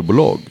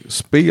spelbolag.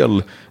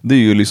 Spel, det är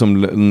ju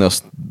liksom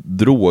näst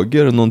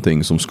droger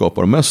någonting som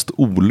skapar mest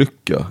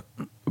olycka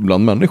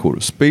bland människor.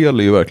 Spel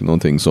är ju verkligen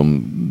någonting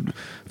som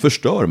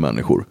förstör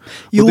människor.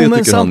 Jo, och det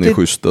tycker han är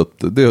schysst att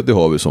det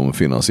har vi som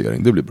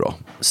finansiering. Det blir bra.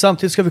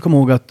 Samtidigt ska vi komma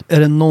ihåg att är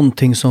det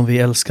någonting som vi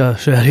älskar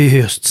så är det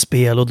just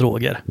spel och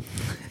droger.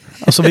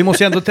 Alltså vi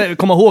måste ju ändå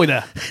komma ihåg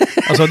det.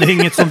 Alltså det är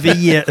inget som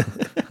vi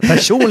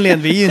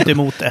personligen, vi är ju inte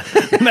emot det.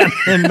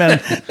 Men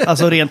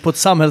alltså rent på ett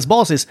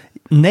samhällsbasis,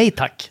 nej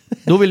tack.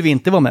 Då vill vi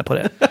inte vara med på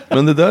det.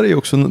 Men det där är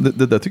också,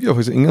 det där tycker jag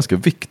faktiskt är en ganska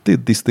viktig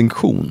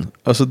distinktion.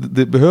 Alltså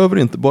det behöver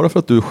inte, bara för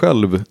att du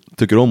själv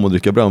tycker om att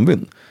dricka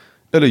brännvin.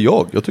 Eller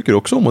jag tycker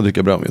också om att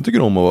dricka brännvin. Jag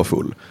tycker om att vara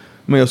full.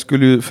 Men jag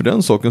skulle ju för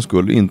den saken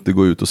skulle inte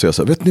gå ut och säga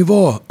så här: vet ni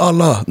vad,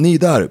 alla ni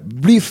där,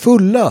 bli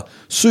fulla,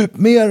 sup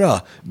mera,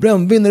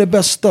 brännvin är det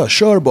bästa,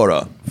 kör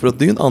bara. För att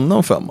det är en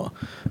annan femma.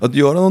 Att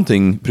göra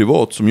någonting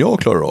privat som jag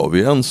klarar av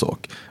är en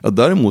sak. Att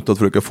däremot att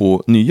försöka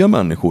få nya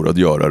människor att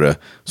göra det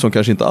som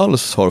kanske inte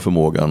alls har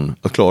förmågan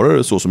att klara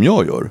det så som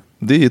jag gör,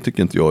 det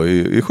tycker inte jag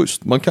är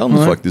schysst. Man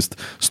kan faktiskt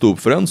stå upp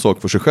för en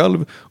sak för sig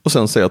själv och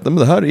sen säga att nej, men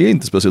det här är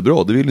inte speciellt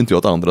bra, det vill inte jag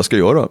att andra ska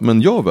göra.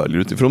 Men jag väljer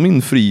utifrån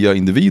min fria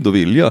individ och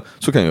vilja,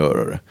 så kan jag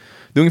göra det.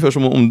 Det är ungefär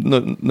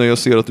som när jag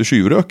ser att du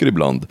tjuvröker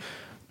ibland.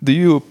 Det är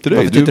ju upp till dig.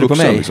 Varför tittar du på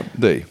mig? Liksom.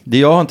 Dig.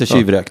 Jag har inte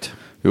tjuvrökt. Ja.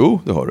 Jo,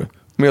 det har du.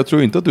 Men jag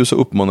tror inte att du så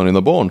uppmanar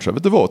dina barn så här,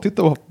 vet du vad,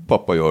 titta vad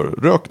pappa gör,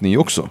 rök ni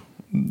också?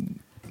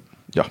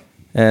 Ja.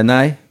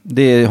 Nej,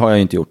 det har jag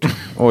inte gjort.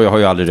 Och jag har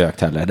ju aldrig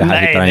rökt heller. Det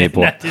här hittar han ju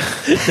på.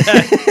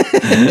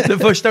 Det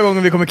första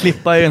gången vi kommer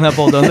klippa i den här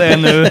podden, det är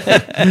nu.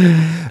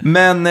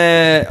 Men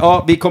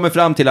ja, vi kommer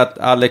fram till att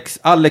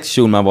Alex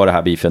Schulman var det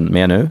här beefen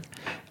med nu.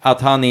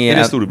 Att han är... Är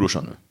det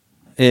storebrorsan nu?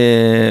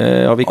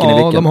 Vilken är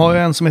vilken? De har ju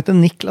en som heter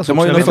Niklas. De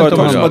har ju något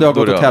företag som har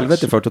gått åt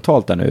helvete för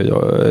totalt där nu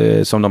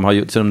då,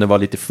 som det var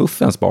lite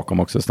fuffens bakom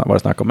också, var det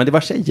snack om. Men det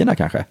var tjejerna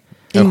kanske.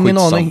 Ingen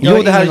aning.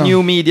 Jo, det här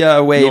New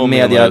Media, Wave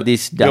Media,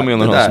 jag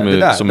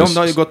menar de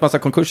har ju gått massa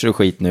konkurser och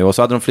skit nu. Och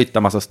så hade de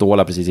flyttat massa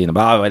stålar precis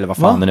innan. Eller vad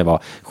fan det nu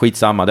var.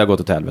 Skitsamma, det har gått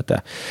åt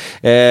helvete.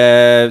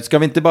 Ska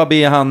vi inte bara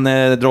be han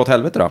dra åt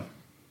helvete då?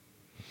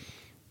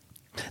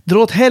 Dra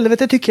åt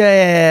helvete tycker jag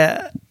är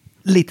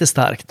lite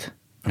starkt.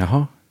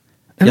 Jaha.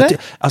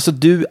 Alltså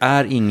du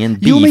är ingen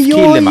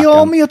beef-kille, Mackan.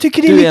 Ja, men jag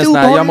tycker det är lite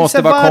obehagligt. Jag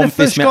måste vara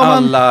kompis med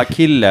alla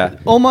kille.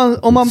 Om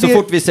man så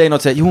fort vi säger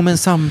något, säger jo men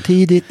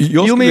samtidigt.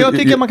 Jag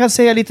tycker man kan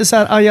säga lite så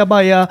här,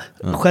 ajabaja,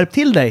 skärp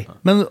till dig.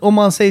 Men om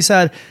man säger så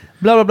här,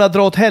 bla bla bla,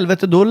 dra åt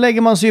helvete, då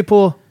lägger man sig ju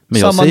på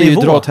men samma nivå. Men jag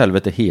säger ju dra åt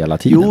helvete hela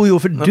tiden. Jo,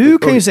 för du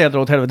kan ju säga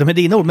dra åt helvete med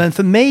dina ord. Men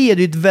för mig är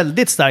det ju ett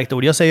väldigt starkt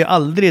ord. Jag säger ju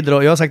aldrig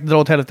jag har sagt dra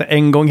åt helvete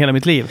en gång hela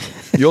mitt liv.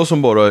 Jag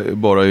som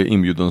bara är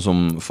inbjuden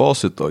som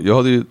facit då.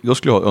 Jag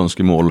skulle ha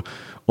önskemål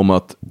om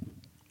att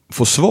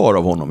få svar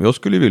av honom. Jag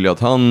skulle vilja att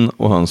han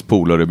och hans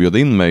polare bjöd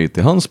in mig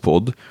till hans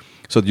podd,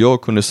 så att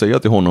jag kunde säga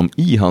till honom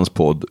i hans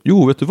podd: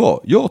 jo, vet du vad?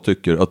 Jag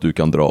tycker att du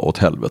kan dra åt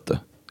helvete.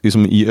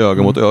 Liksom i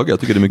öga mot öga. Jag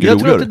tycker det är mycket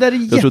roligare. Jag tror att det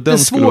där är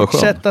jättesvårt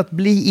sätt att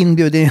bli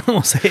inbjuden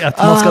och säga att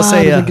man ska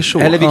säga.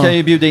 Eller vi kan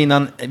ju bjuda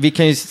in vi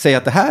kan ju säga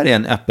att det här är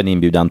en öppen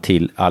inbjudan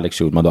till Alex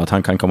Schulman då, att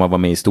han kan komma och vara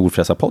med i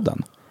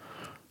Storfräsarpodden.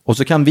 Och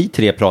så kan vi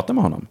tre prata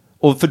med honom.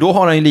 Och för då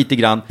har han ju lite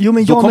grann... Jo,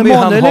 men Jan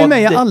Emanuel är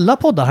med i alla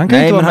poddar. Han kan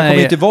inte vara med. Nej, men han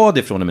kommer inte vara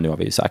det från och med nu, har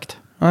vi ju sagt.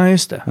 Ja,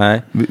 just det.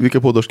 Nej.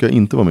 Vilka poddar ska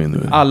inte vara med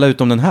nu? Alla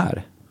utom den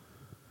här.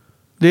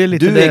 Det är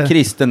lite du är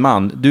kristen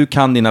man, du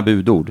kan dina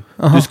budord.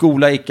 Aha. Du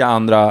skola icke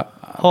andra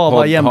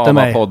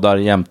poddar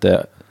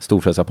jämte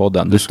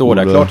Storfräsarpodden. Du står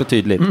där klart och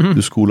tydligt.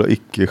 Du skola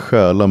icke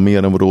stjäla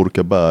mer än vad du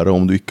orkar bära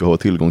om du icke har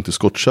tillgång till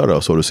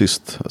skottkärra, sa du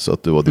sist. Så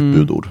att det var ditt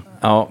budord.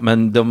 Ja,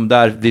 men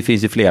det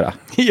finns ju flera.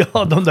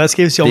 Ja, de där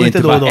skrivs ju om inte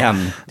då och då. Det är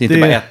inte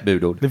bara ett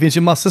budord. Det finns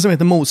ju massor som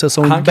heter Moses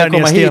som han kan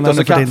komma hit och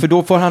så för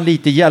då får han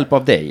lite hjälp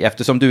av dig.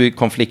 Eftersom du är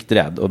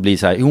konflikträdd och blir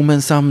så här, jo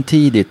men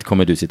samtidigt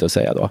kommer du sitta och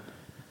säga då.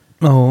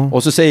 Oh.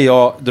 Och så säger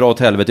jag dra åt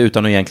helvete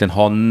utan att egentligen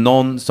ha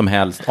någon som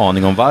helst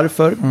aning om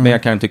varför. Men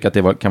jag kan tycka att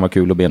det kan vara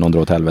kul att be någon dra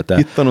åt helvete.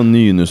 Hitta någon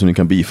ny nu som ni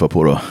kan beefa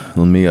på då.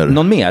 Någon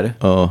mer?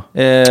 Ja.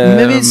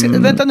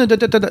 Men vänta nu.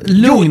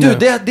 Jo,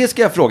 det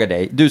ska jag fråga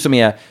dig. Du som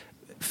är...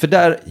 För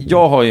där,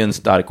 jag har ju en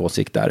stark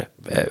åsikt där.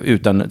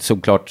 Utan,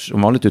 såklart,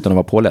 som vanligt utan att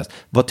vara påläst.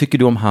 Vad tycker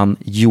du om han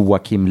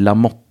Joakim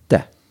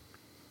Lamotte?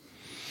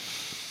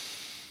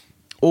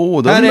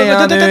 Här är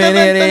han nu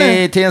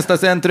nere i Tensta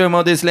centrum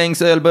och det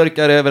slängs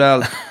ölburkar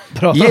överallt.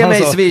 Ge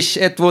mig swish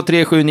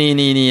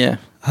 1237999.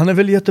 Han är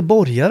väl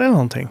göteborgare eller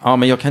någonting? Ja,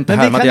 men jag kan inte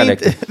härma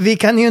dialekt. Vi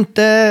kan ju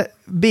inte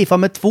bifa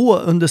med 2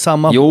 under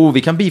samma... Jo,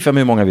 vi kan bifa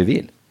med hur många vi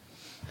vill.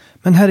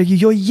 Men herregud,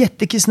 jag är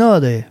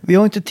jättekissnödig. Vi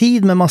har inte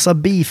tid med massa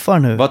bifar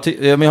nu.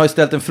 Men jag har ju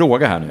ställt en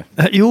fråga här nu.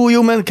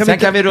 Jo, men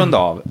kan vi runda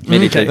av med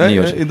lite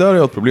nyårs. Där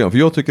är ett problem, för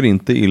jag tycker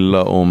inte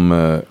illa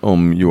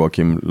om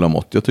Joakim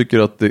Lamotte. Jag tycker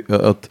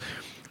att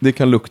det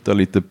kan lukta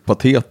lite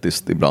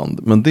patetiskt ibland.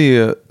 Men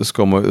det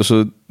ska man...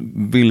 Alltså,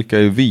 vilka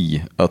är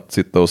vi att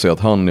sitta och säga att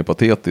han är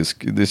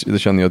patetisk? Det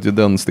känner jag att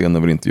den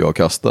stenen vill inte jag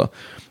kasta.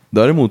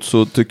 Däremot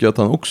så tycker jag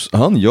att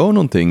han gör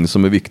någonting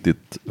som är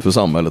viktigt för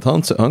samhället.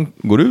 Han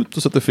går ut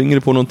och sätter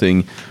fingret på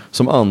någonting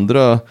som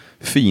andra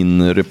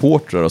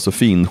finreportrar, alltså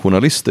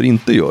finjournalister,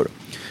 inte gör.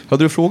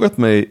 Hade du frågat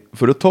mig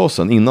för ett tag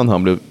sedan innan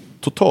han blev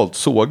totalt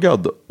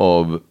sågad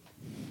av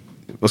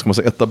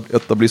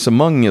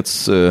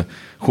etablissemangets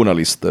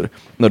journalister,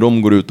 när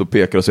de går ut och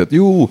pekar och säger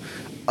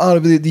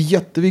att det är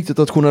jätteviktigt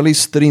att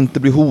journalister inte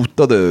blir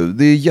hotade.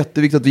 Det är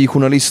jätteviktigt att vi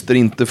journalister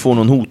inte får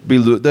någon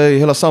hotbild.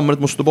 Hela samhället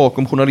måste stå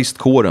bakom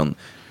journalistkåren.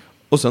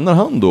 Och sen när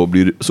han då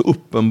blir så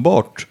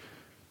uppenbart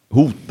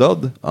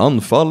hotad,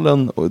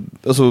 anfallen,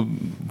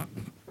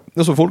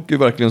 alltså folk är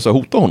verkligen så här,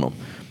 hota honom.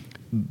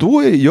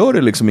 Då gör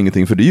det liksom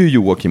ingenting, för det är ju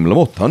Joakim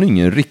Lamotte. Han är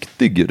ingen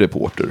riktig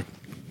reporter.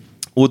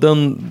 Och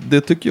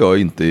det tycker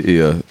jag inte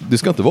är... Det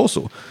ska inte vara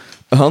så.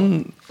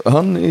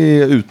 Han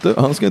är ute,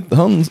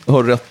 han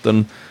har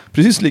rätten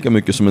precis lika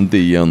mycket som en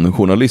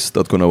DN-journalist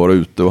att kunna vara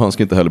ute, och han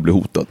ska inte heller bli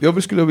hotad.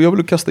 Jag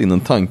vill kasta in en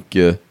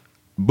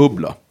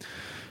tankebubbla.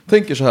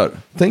 Tänker så här.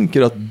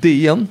 Tänker att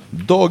DN,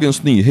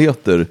 Dagens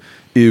Nyheter,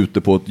 är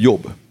ute på ett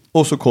jobb.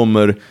 Och så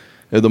kommer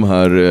de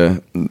här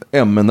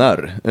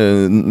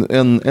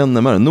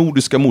NMR,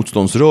 Nordiska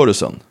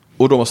motståndsrörelsen.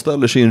 Och de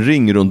ställer sig i en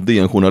ring runt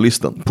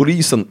DN-journalisten.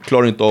 Polisen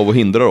klarar inte av att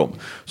hindra dem.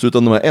 Så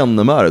utan de här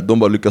NMR, de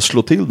bara lyckas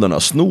slå till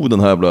sno den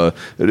här jävla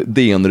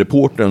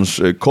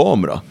DN-reporterns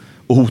kamera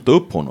och hota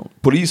upp honom.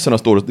 Poliserna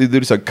står, det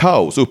är så här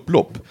kaos,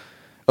 upplopp.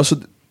 Alltså,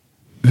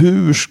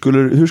 hur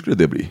skulle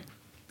det bli?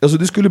 Alltså,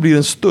 det skulle bli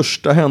den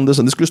största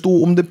händelsen. Det skulle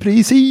stå om det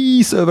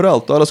precis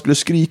överallt. Och alla skulle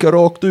skrika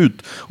rakt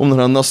ut om den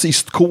här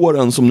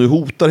nazistkåren som nu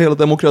hotar hela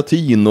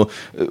demokratin.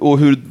 Och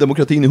hur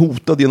demokratin är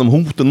hotad genom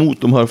hoten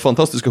mot de här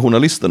fantastiska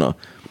journalisterna.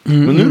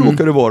 Men nu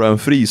råkar det vara en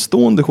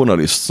fristående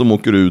journalist som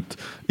åker ut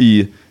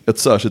i ett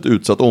särskilt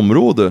utsatt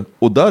område.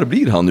 Och där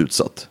blir han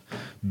utsatt.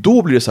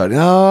 Då blir det så här,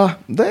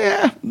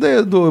 det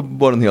är då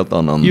bara en helt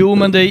annan... Jo,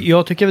 men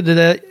jag tycker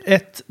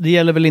det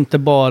gäller väl inte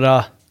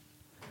bara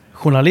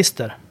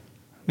journalister.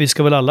 Vi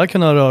ska väl alla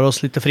kunna röra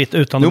oss lite fritt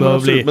utan att behöva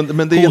bli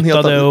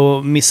hotade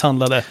och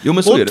misshandlade. Jo,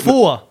 men så och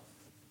 2,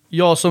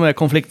 jag som är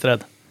konflikträdd.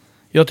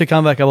 Jag tycker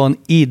han verkar vara en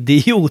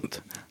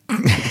idiot.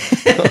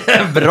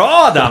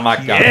 Bra där,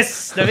 Mackan!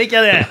 Yes, det fick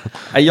jag det!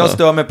 Jag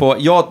stör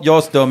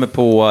mig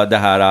på det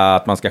här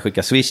att man ska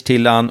skicka swish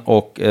till han,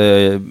 och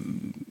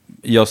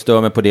jag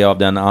stör mig på det av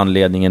den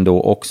anledningen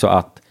då också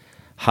att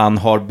han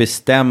har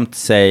bestämt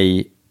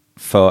sig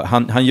för...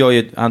 Han gör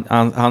ju...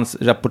 Hans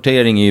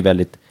rapportering är ju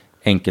väldigt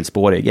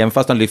enkelspårig. Även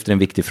fast han lyfter en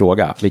viktig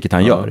fråga, vilket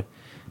han gör,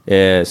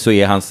 så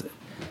är hans...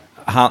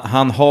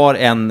 Han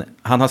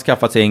har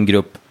skaffat sig en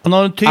grupp han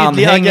har en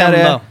tydlig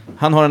agenda.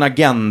 Han har en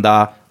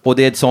agenda, och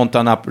det är sånt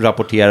han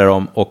rapporterar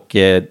om, och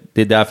det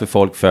är därför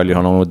folk följer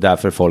honom och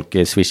därför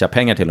folk swishar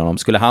pengar till honom.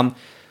 Skulle han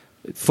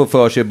få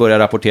för sig att börja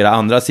rapportera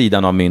andra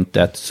sidan av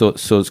myntet,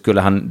 så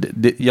skulle han...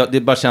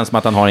 Det bara känns som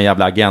att han har en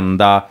jävla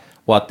agenda,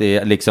 och att det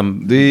är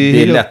liksom... Det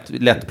är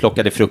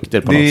lättplockade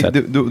frukter på något sätt.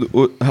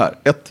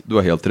 Du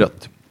har helt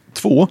rätt.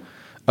 2,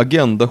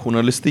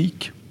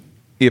 agendajournalistik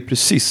är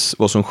precis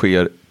vad som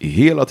sker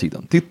hela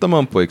tiden. Tittar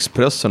man på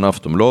Expressen,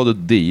 Aftonbladet,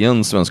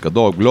 DN, Svenska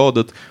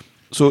Dagbladet,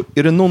 så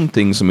är det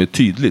någonting som är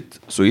tydligt,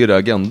 så är det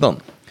agendan.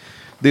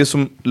 Det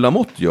som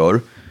Lamotte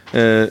gör,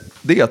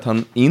 det är att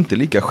han inte är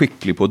lika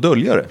skicklig på att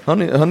dölja det.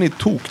 Han är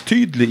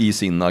toktydlig i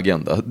sin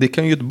agenda. Det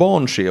kan ju ett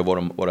barn se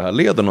var det här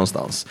leder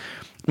någonstans.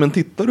 Men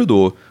tittar du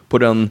då på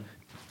den,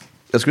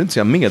 jag skulle inte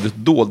säga medvetet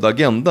dolda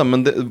agenda,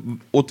 men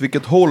åt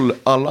vilket håll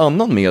all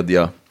annan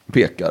media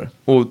pekar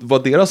och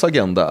vad deras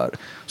agenda är,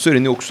 så är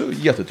den ju också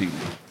jättetydlig.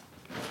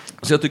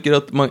 Så jag tycker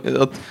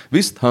att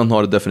visst, han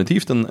har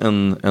definitivt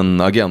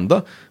en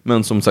agenda,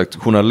 men som sagt,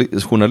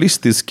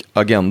 journalistisk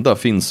agenda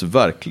finns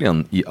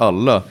verkligen i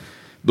alla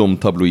de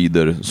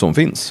tabloider som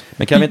finns.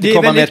 Men kan vi inte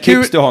komma med ett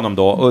tips till honom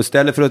då? Och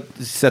istället för att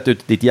sätta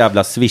ut ditt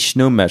jävla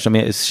Swish-nummer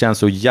som känns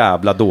så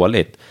jävla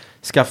dåligt,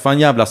 skaffa en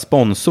jävla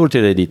sponsor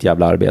till ditt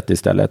jävla arbete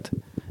istället.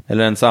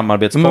 Eller en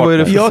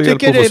samarbetspartner. Jag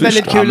tycker det är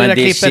väldigt kul men det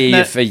det klippet ser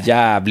ju för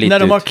jävligt när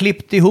de ut. har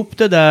klippt ihop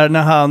det där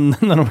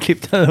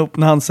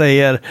när han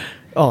säger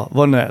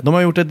vad nu är. De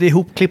har gjort ett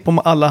ihopklipp om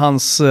alla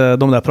hans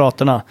de där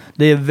praterna.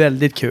 Det är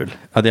väldigt kul.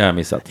 Ja, det har jag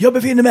missat. Jag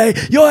befinner mig,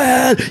 jag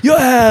är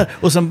här.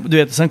 Och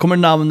sen kommer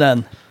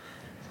namnen.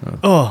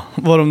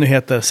 Vad de nu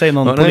heter. Säg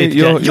någon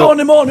politiker. Jan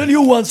Emanuel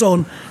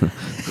Johansson.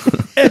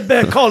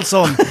 Ebbe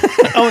Karlsson.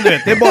 Ja, men du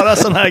vet, det är bara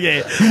sån här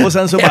grejer. Och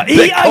sen så bara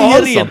i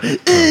Angered,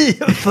 i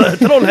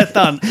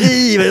Trollhättan,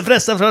 i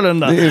Frästa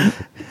Frölunda.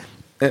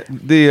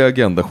 Det är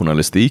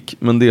agendajournalistik,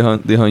 men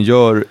det han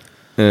gör,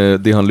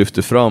 det han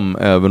lyfter fram,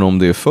 även om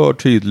det är för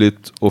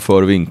tydligt och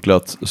för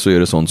vinklat, så är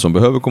det sånt som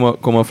behöver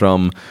komma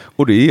fram.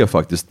 Och det är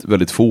faktiskt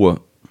väldigt få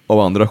av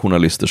andra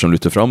journalister som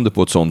lyfter fram det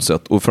på ett sånt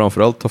sätt, och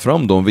framförallt tar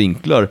fram de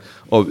vinklar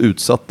av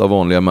utsatta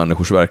vanliga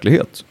människors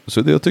verklighet.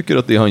 Så jag tycker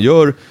att det han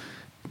gör,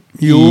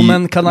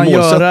 men kan han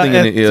göra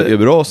är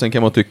bra. Sen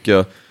kan man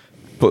tycka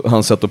på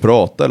hans sätt att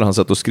prata eller hans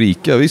sätt att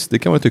skrika, visst, det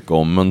kan man tycka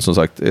om, men som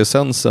sagt,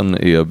 essensen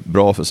är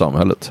bra för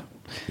samhället.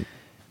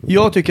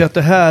 Jag tycker att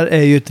det här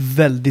är ju ett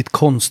väldigt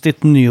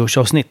konstigt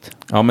nyårsavsnitt.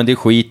 Ja, men det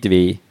skiter vi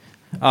i.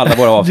 Alla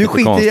våra avsnitt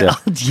är konstiga. Du skiter i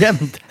allt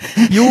jämt.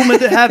 Jo, men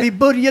det här, vi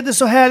började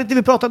så här,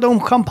 vi pratade om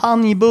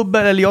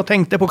champagnebubbel, eller jag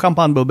tänkte på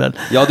champagnebubbel.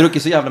 Jag har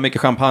druckit så jävla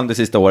mycket champagne det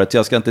sista året, så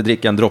jag ska inte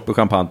dricka en droppe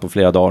champagne på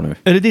flera dagar nu.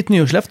 Är det ditt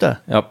nyårslöfte?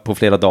 Ja, på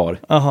flera dagar.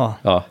 Aha.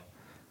 Ja.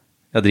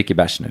 Jag dricker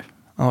bärs nu.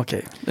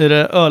 Okej. Är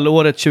det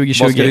ölåret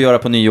 2020? Vad ska du göra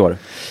på nyår?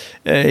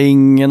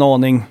 Ingen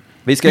aning.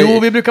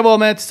 Vi brukar vara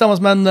med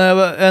tillsammans med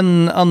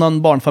en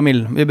annan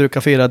barnfamilj. Vi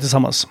brukar fira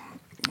tillsammans.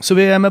 Så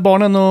vi är med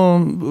barnen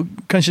och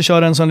kanske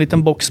köra en sån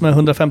liten box med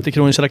 150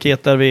 kronors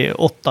raketer vid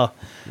 8.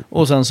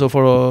 Och sen så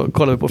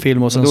kollar vi på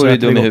film och sen så är det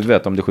dum i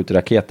huvudet om du skjuter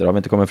raketer. Har vi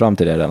inte kommit fram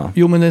till det redan?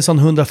 Jo, men det är sån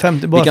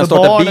 150. Bara vi kan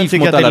starta beef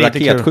mot alla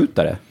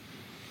raketskjutare.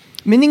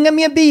 Men inga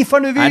mer beefar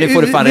nu. Nej, nu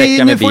får det fan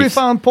räcka med nu får ju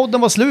fan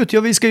podden vara slut.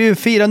 Vi ska ju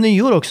fira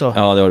nyår också.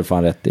 Ja, det har du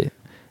fan rätt i.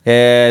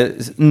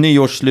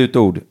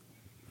 Nyårsslutord.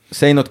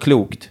 Säg något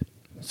klokt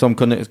som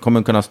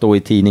kommer kunna stå i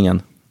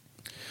tidningen.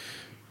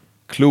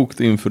 Klokt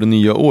inför det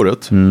nya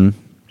året?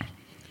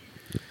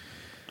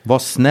 Var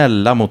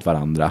snälla mot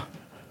varandra.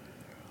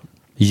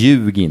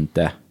 Ljug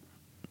inte.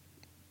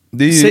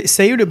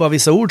 Säger du bara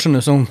vissa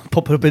ord som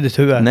poppar upp i ditt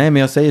huvud? Nej, men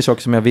jag säger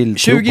saker som jag vill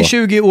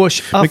 2020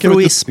 års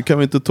afroism. Kan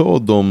vi inte ta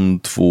de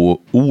två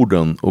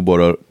orden och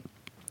bara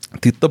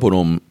titta på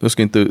dem? Jag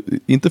ska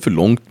inte för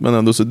långt, men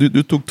ändå så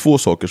du tog två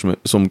saker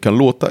som kan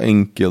låta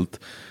enkelt,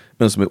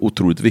 men som är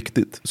otroligt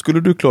viktigt. Skulle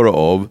du klara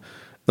av,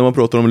 när man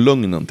pratar om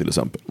lögnen till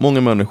exempel.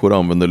 Många människor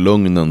använder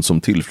lögnen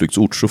som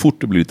tillflyktsort. Så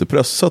fort det blir lite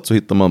pressat så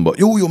hittar man bara,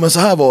 jo men så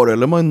här var det,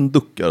 eller man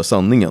duckar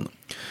sanningen.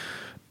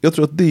 Jag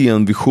tror att det är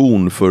en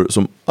vision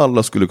som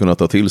alla skulle kunna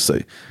ta till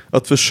sig.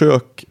 Att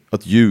försök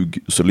att ljug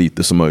så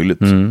lite som möjligt.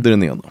 Det är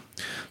den ena.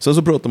 Sen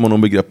så pratar man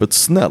om begreppet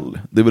snäll.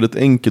 Det är väldigt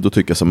enkelt att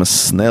tycka som är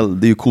snäll.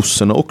 Det är ju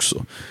kossorna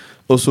också.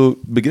 Och så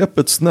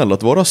begreppet snäll,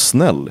 att vara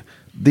snäll,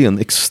 det är en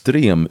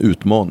extrem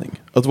utmaning.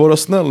 Att vara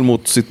snäll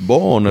mot sitt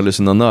barn eller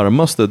sina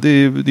närmaste, det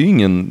är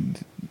ingen...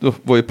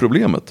 Vad är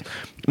problemet?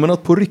 Men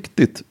att på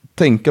riktigt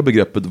tänka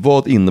begreppet,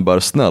 vad innebär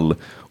snäll,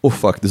 och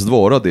faktiskt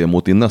vara det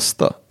mot din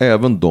nästa.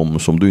 Även de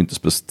som du inte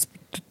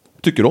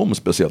tycker om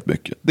speciellt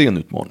mycket. Det är en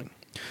utmaning.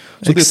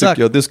 Så det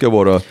tycker jag, det ska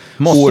vara årets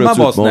utmaning. Måste man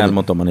vara snäll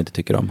mot dem man inte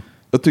tycker om?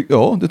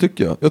 Ja, det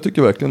tycker jag. Jag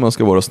tycker verkligen man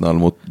ska vara snäll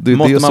mot...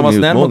 Måste man vara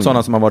snäll mot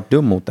sådana som har varit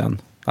dum mot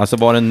den? Alltså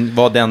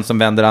var den som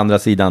vänder andra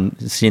sidan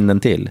kinden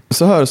till.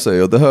 Så här säger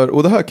jag,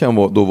 det här kan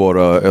då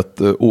vara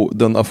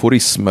den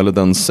aforism eller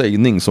den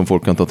sägning som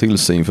folk kan ta till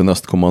sig inför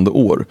nästkommande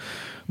år.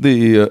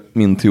 Det är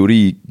min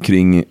teori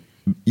kring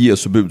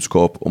Jesu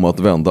budskap om att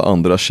vända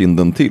andra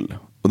kinden till.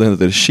 Och det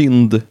heter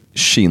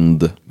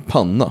kind,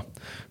 panna.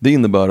 Det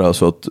innebär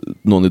alltså att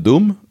någon är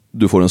dum,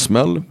 du får en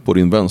smäll på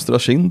din vänstra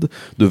kind,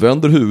 du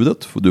vänder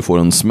huvudet, du får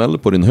en smäll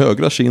på din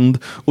högra kind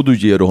och du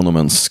ger honom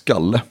en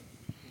skalle.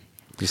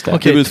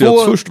 Okej,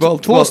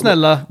 två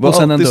snälla och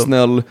sen en dum.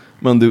 Snäll,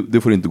 men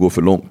det får inte gå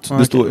för långt. Okay.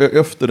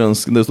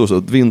 Det står så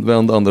att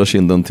vänd andra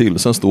kinden till.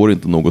 Sen står det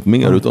inte något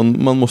mer,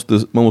 utan man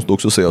måste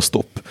också säga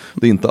stopp.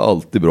 Det är inte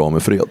alltid bra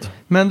med fred.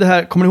 Men det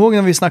här, kommer ni ihåg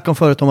när vi snackade om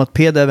förut om att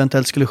Peder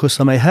eventuellt skulle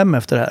skjutsa mig hem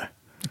efter det här?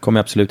 kommer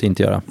jag absolut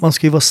inte göra. Man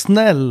ska ju vara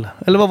snäll.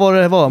 Eller vad var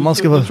det var? Man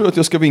ska vara... Jag tror att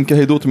jag ska vinka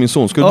hej då till min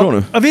son. Ska du dra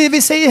nu? Ja,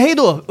 vi säger hej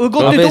då. Och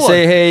gott nytt år. Vi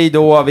säger hej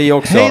då, vi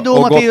också. Hej då,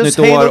 och Mattias. Gott nytt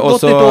år. Hej då, och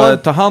gott så nytt år.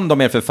 ta hand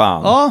om er för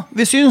fan. Ja,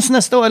 vi syns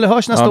nästa år. Eller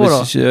hörs nästa år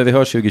då. Vi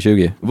hörs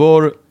 2020.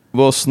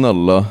 Var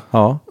snälla.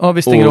 Ja,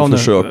 vi stänger av nu. Och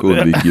försök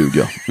undvika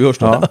ljuga. Vi hörs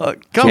då. Ja.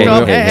 Kram.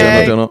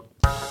 Hej. Tjena.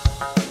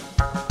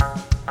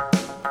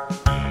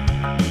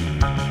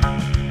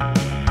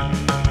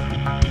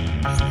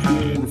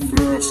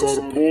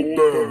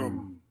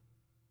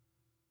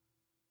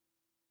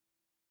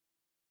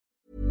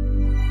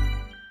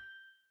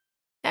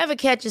 Ever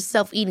catch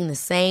yourself eating the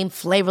same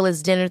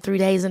flavorless dinner 3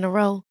 days in a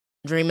row?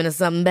 Dreaming of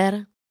something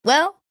better?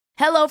 Well,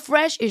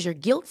 HelloFresh is your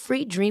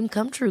guilt-free dream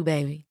come true,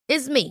 baby.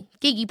 It's me,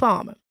 Keke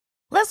Palmer.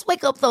 Let's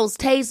wake up those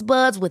taste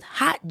buds with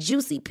hot,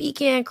 juicy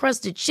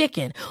pecan-crusted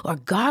chicken or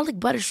garlic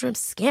butter shrimp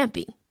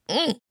scampi.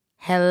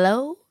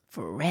 Hello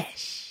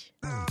Fresh.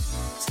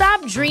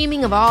 Stop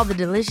dreaming of all the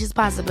delicious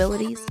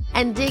possibilities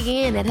and dig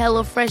in at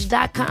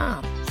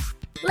HelloFresh.com.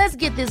 Let's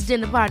get this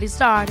dinner party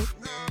started.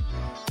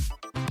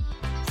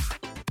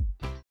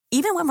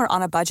 Even when we're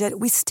on a budget,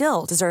 we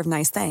still deserve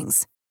nice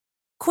things.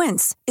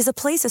 Quince is a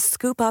place to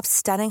scoop up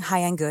stunning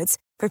high-end goods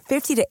for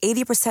 50 to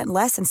 80%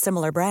 less than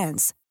similar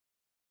brands.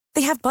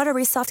 They have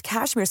buttery soft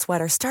cashmere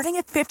sweaters starting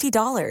at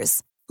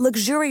 $50,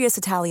 luxurious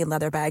Italian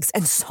leather bags,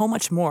 and so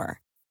much more.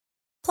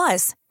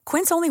 Plus,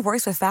 Quince only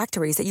works with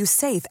factories that use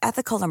safe,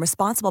 ethical, and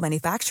responsible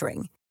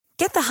manufacturing.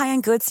 Get the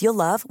high-end goods you'll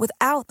love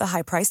without the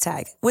high price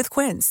tag with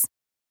Quince.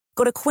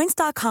 Go to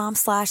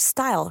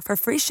quince.com/style for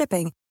free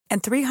shipping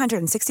and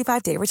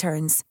 365-day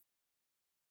returns.